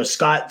fearful.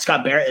 Scott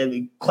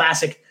Barrett,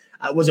 classic.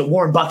 Was it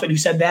Warren Buffett who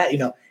said that?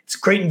 It's a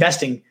great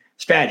investing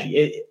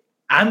strategy.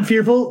 I'm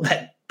fearful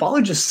that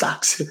Pollard just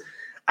sucks.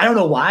 I don't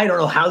know why. I don't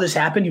know how this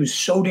happened. He was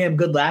so damn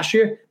good last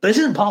year. But this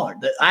isn't Pollard.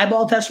 The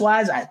eyeball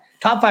test-wise,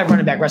 top 5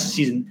 running back rest of the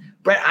season.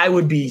 Brett, I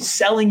would be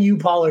selling you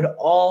Pollard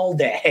all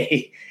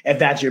day if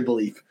that's your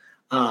belief.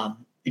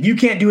 If you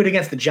can't do it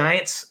against the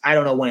Giants, I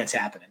don't know when it's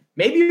happening.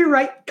 Maybe you're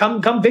right.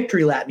 Come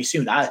victory lap me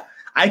soon.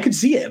 I could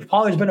see it.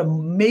 Pollard's been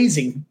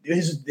amazing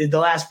the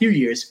last few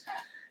years.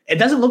 It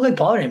doesn't look like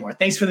Pollard anymore.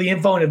 Thanks for the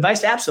info and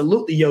advice.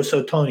 Absolutely,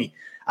 So Tony.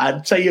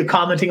 So you're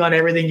commenting on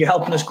everything. You're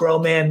helping us grow,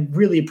 man.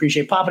 Really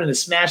appreciate it. Popping in to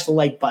smash the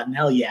like button.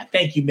 Hell yeah.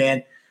 Thank you,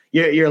 man.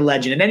 You're a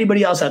legend. And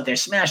anybody else out there,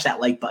 smash that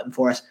like button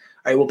for us.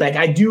 All right, Wolfpack,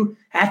 I do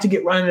have to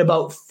get running in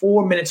about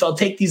 4 minutes, so I'll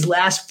take these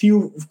last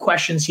few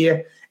questions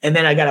here, and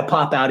then I got to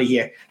pop out of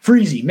here.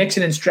 Freezy,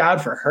 Mixon and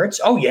Stroud for Hurts.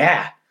 Oh,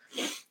 yeah.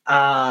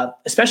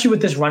 Especially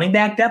with this running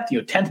back depth,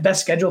 10th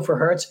best schedule for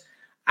Hurts.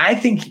 I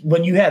think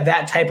when you have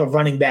that type of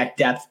running back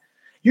depth,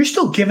 you're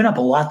still giving up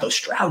a lot, though.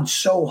 Stroud's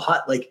so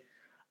hot. Like,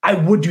 I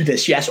would do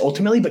this, yes,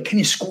 ultimately, but can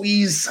you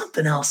squeeze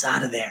something else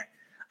out of there?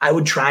 I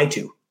would try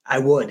to. I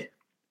would.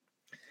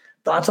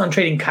 Thoughts on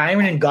trading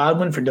Kyron and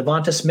Godwin for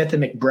Devonta Smith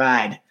and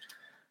McBride?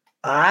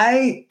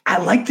 I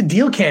like the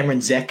deal,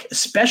 Cameron Zick,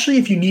 especially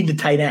if you need the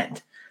tight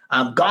end.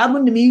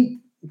 Godwin, to me,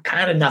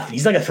 kind of nothing.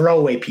 He's like a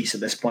throwaway piece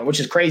at this point, which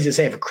is crazy to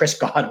say for Chris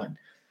Godwin.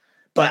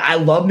 But I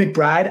love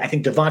McBride. I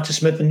think Devonta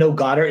Smith and no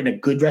Goddard in a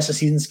good rest of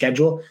season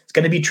schedule is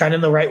going to be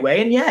trending the right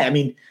way. And yeah, I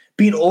mean,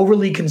 being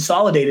overly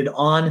consolidated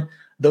on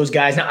those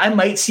guys. Now, I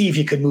might see if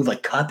you could move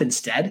like Kupp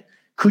instead.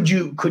 Could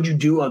you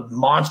do a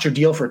monster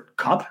deal for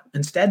Kupp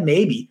instead?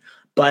 Maybe.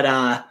 But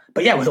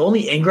yeah, with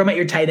only Ingram at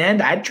your tight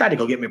end, I'd try to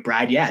go get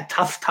McBride. Yeah,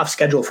 tough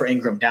schedule for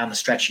Ingram down the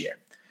stretch here.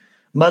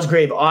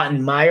 Musgrave,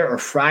 Otten, Meyer, or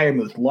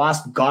Freiermuth.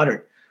 Lost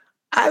Goddard.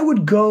 I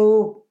would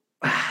go,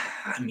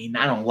 I mean,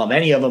 I don't love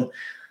any of them.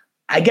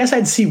 I guess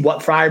I'd see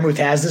what Freiermuth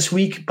has this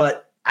week,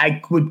 but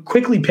I would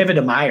quickly pivot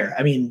to Meyer.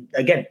 I mean,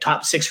 again,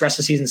 top 6 rest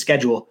of season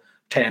schedule,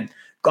 10.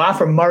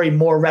 Goff or Murray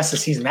more rest of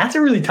season. That's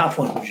a really tough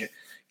one,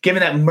 given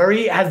that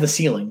Murray has the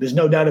ceiling. There's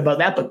no doubt about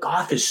that, but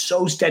Goff is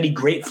so steady,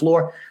 great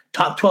floor.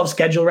 Top 12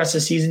 schedule rest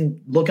of the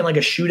season, looking like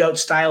a shootout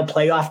style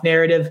playoff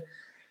narrative.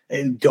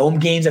 Dome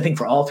games, I think,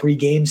 for all 3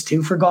 games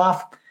too for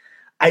Goff.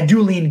 I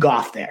do lean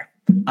Goff there.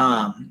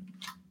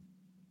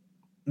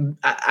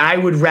 I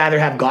would rather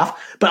have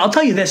Goff, but I'll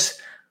tell you this.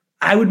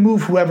 I would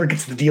move whoever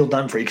gets the deal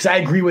done for you because I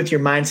agree with your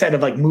mindset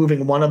of like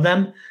moving one of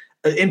them.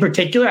 In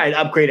particular, I'd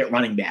upgrade at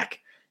running back.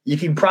 You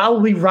can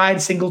probably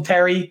ride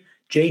Singletary,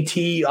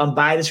 JT on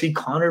bye this week.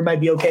 Connor might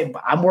be okay,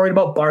 but I'm worried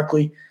about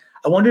Barkley.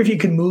 I wonder if you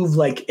can move,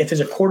 like, if there's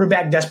a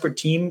quarterback desperate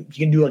team, you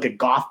can do like a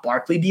Goff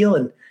Barkley deal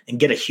and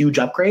get a huge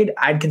upgrade.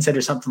 I'd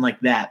consider something like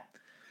that.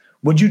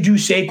 Would you do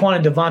Saquon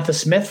and Devonta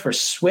Smith for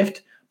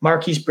Swift,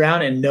 Marquise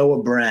Brown, and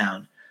Noah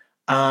Brown?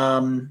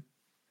 I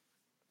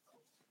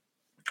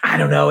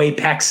don't know,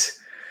 Apex.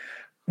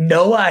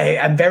 Noah,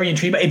 I'm very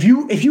intrigued. If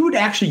you would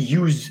actually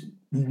use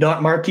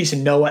not Marquise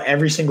and Noah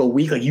every single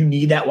week, like you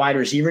need that wide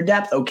receiver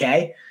depth,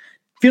 okay.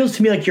 Feels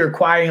to me like you're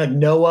acquiring like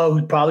Noah,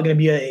 who's probably going to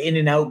be an in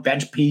and out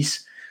bench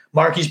piece.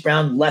 Marquise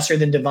Brown, lesser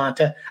than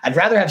Devonta. I'd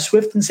rather have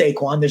Swift than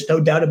Saquon. There's no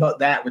doubt about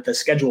that with the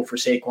schedule for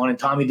Saquon and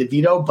Tommy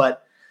DeVito,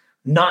 but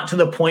not to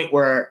the point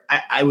where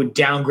I would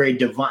downgrade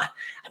Devonta.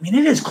 I mean,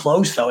 it is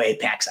close though,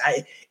 Apex.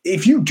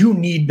 If you do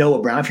need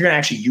Noah Brown, if you're going to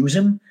actually use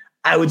him,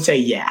 I would say,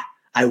 yeah,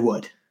 I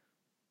would.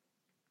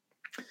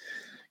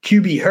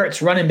 QB,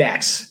 Hurts, running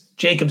backs,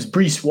 Jacobs,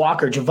 Brees,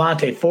 Walker,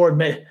 Javonte, Ford.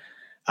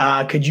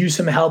 Could use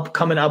some help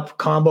coming up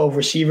combo of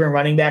receiver and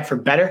running back for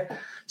better.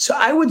 So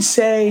I would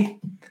say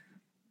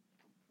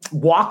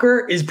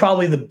Walker is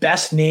probably the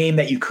best name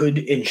that you could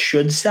and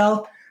should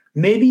sell.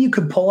 Maybe you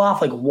could pull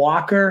off like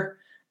Walker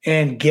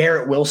and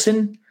Garrett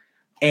Wilson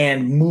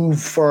and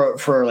move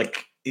for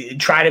like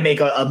try to make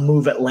a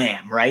move at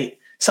Lamb, right?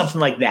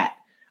 Something like that.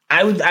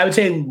 I would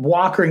say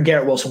Walker and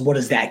Garrett Wilson. What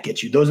does that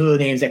get you? Those are the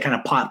names that kind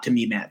of pop to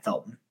me, Matt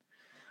Felton.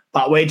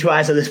 But way too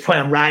high. So at this point,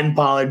 I'm riding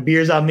Pollard.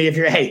 Beers on me.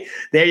 Hey,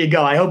 there you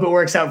go. I hope it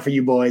works out for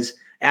you boys.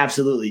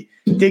 Absolutely.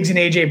 Diggs and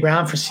AJ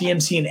Brown for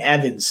CMC and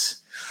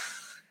Evans.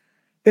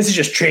 This is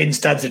just trading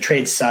studs to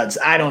trade studs.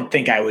 I don't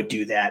think I would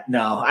do that.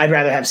 No, I'd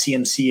rather have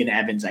CMC and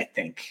Evans, I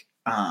think.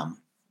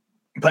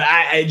 But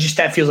I just,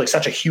 that feels like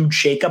such a huge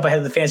shakeup ahead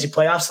of the fantasy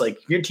playoffs. Like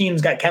your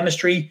team's got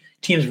chemistry,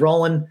 team's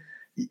rolling.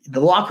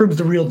 The locker room's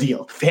the real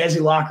deal. The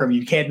fantasy locker room,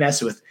 you can't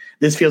mess with.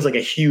 This feels like a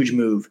huge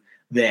move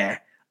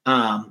there.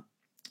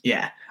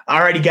 Yeah.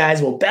 Alrighty,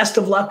 guys. Well, best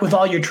of luck with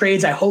all your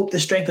trades. I hope the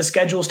strength of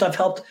schedule stuff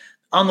helped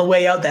on the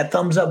way out. That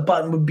thumbs up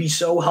button would be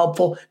so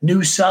helpful.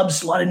 New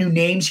subs, a lot of new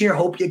names here.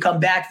 Hope you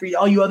come back. For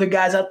all you other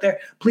guys out there,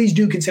 please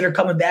do consider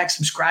coming back,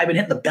 subscribing,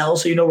 hitting the bell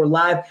so you know we're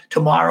live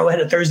tomorrow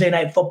ahead of Thursday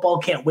Night Football.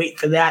 Can't wait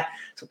for that.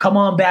 So come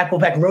on back. We'll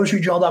back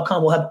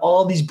roadstreetjournal.com. We'll have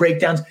all these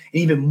breakdowns and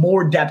even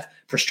more depth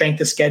for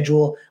strength of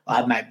schedule.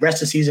 My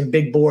rest of season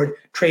big board,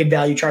 trade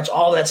value charts,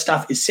 all that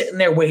stuff is sitting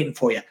there waiting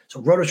for you.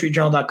 So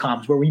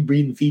roadstreetjournal.com is where we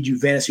breed and feed you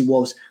fantasy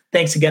wolves.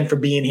 Thanks again for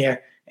being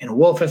here. And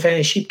wolf and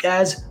fantasy sheep,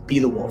 guys, be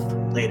the wolf.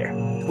 Later.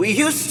 We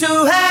used to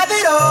have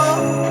it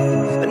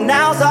all, but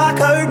now's our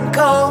curtain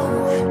call.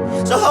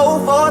 So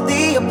hold for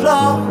the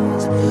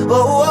applause. Oh,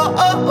 oh,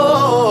 oh,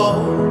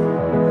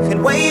 oh.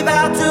 And wave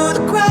out to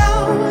the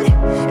crowd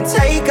and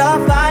take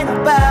our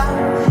final bow.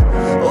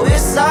 Oh,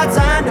 it's our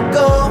time to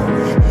go,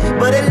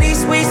 but at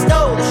least we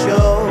stole the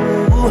show.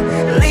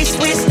 At least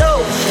we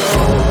stole the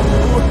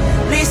show.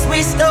 At least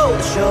we stole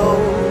the show.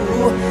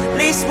 At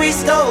least we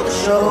stole the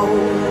show.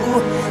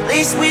 At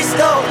least we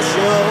stole the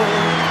show.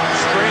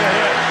 Straight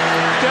ahead.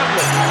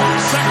 Devlin,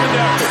 second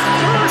effort,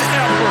 third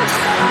effort,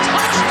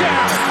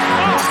 touchdown.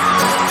 Oh.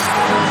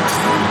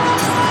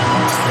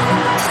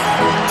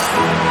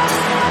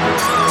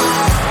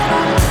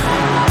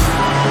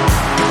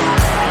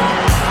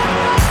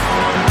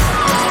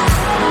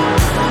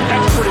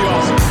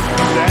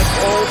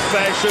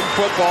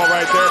 football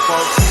right there,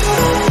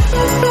 folks.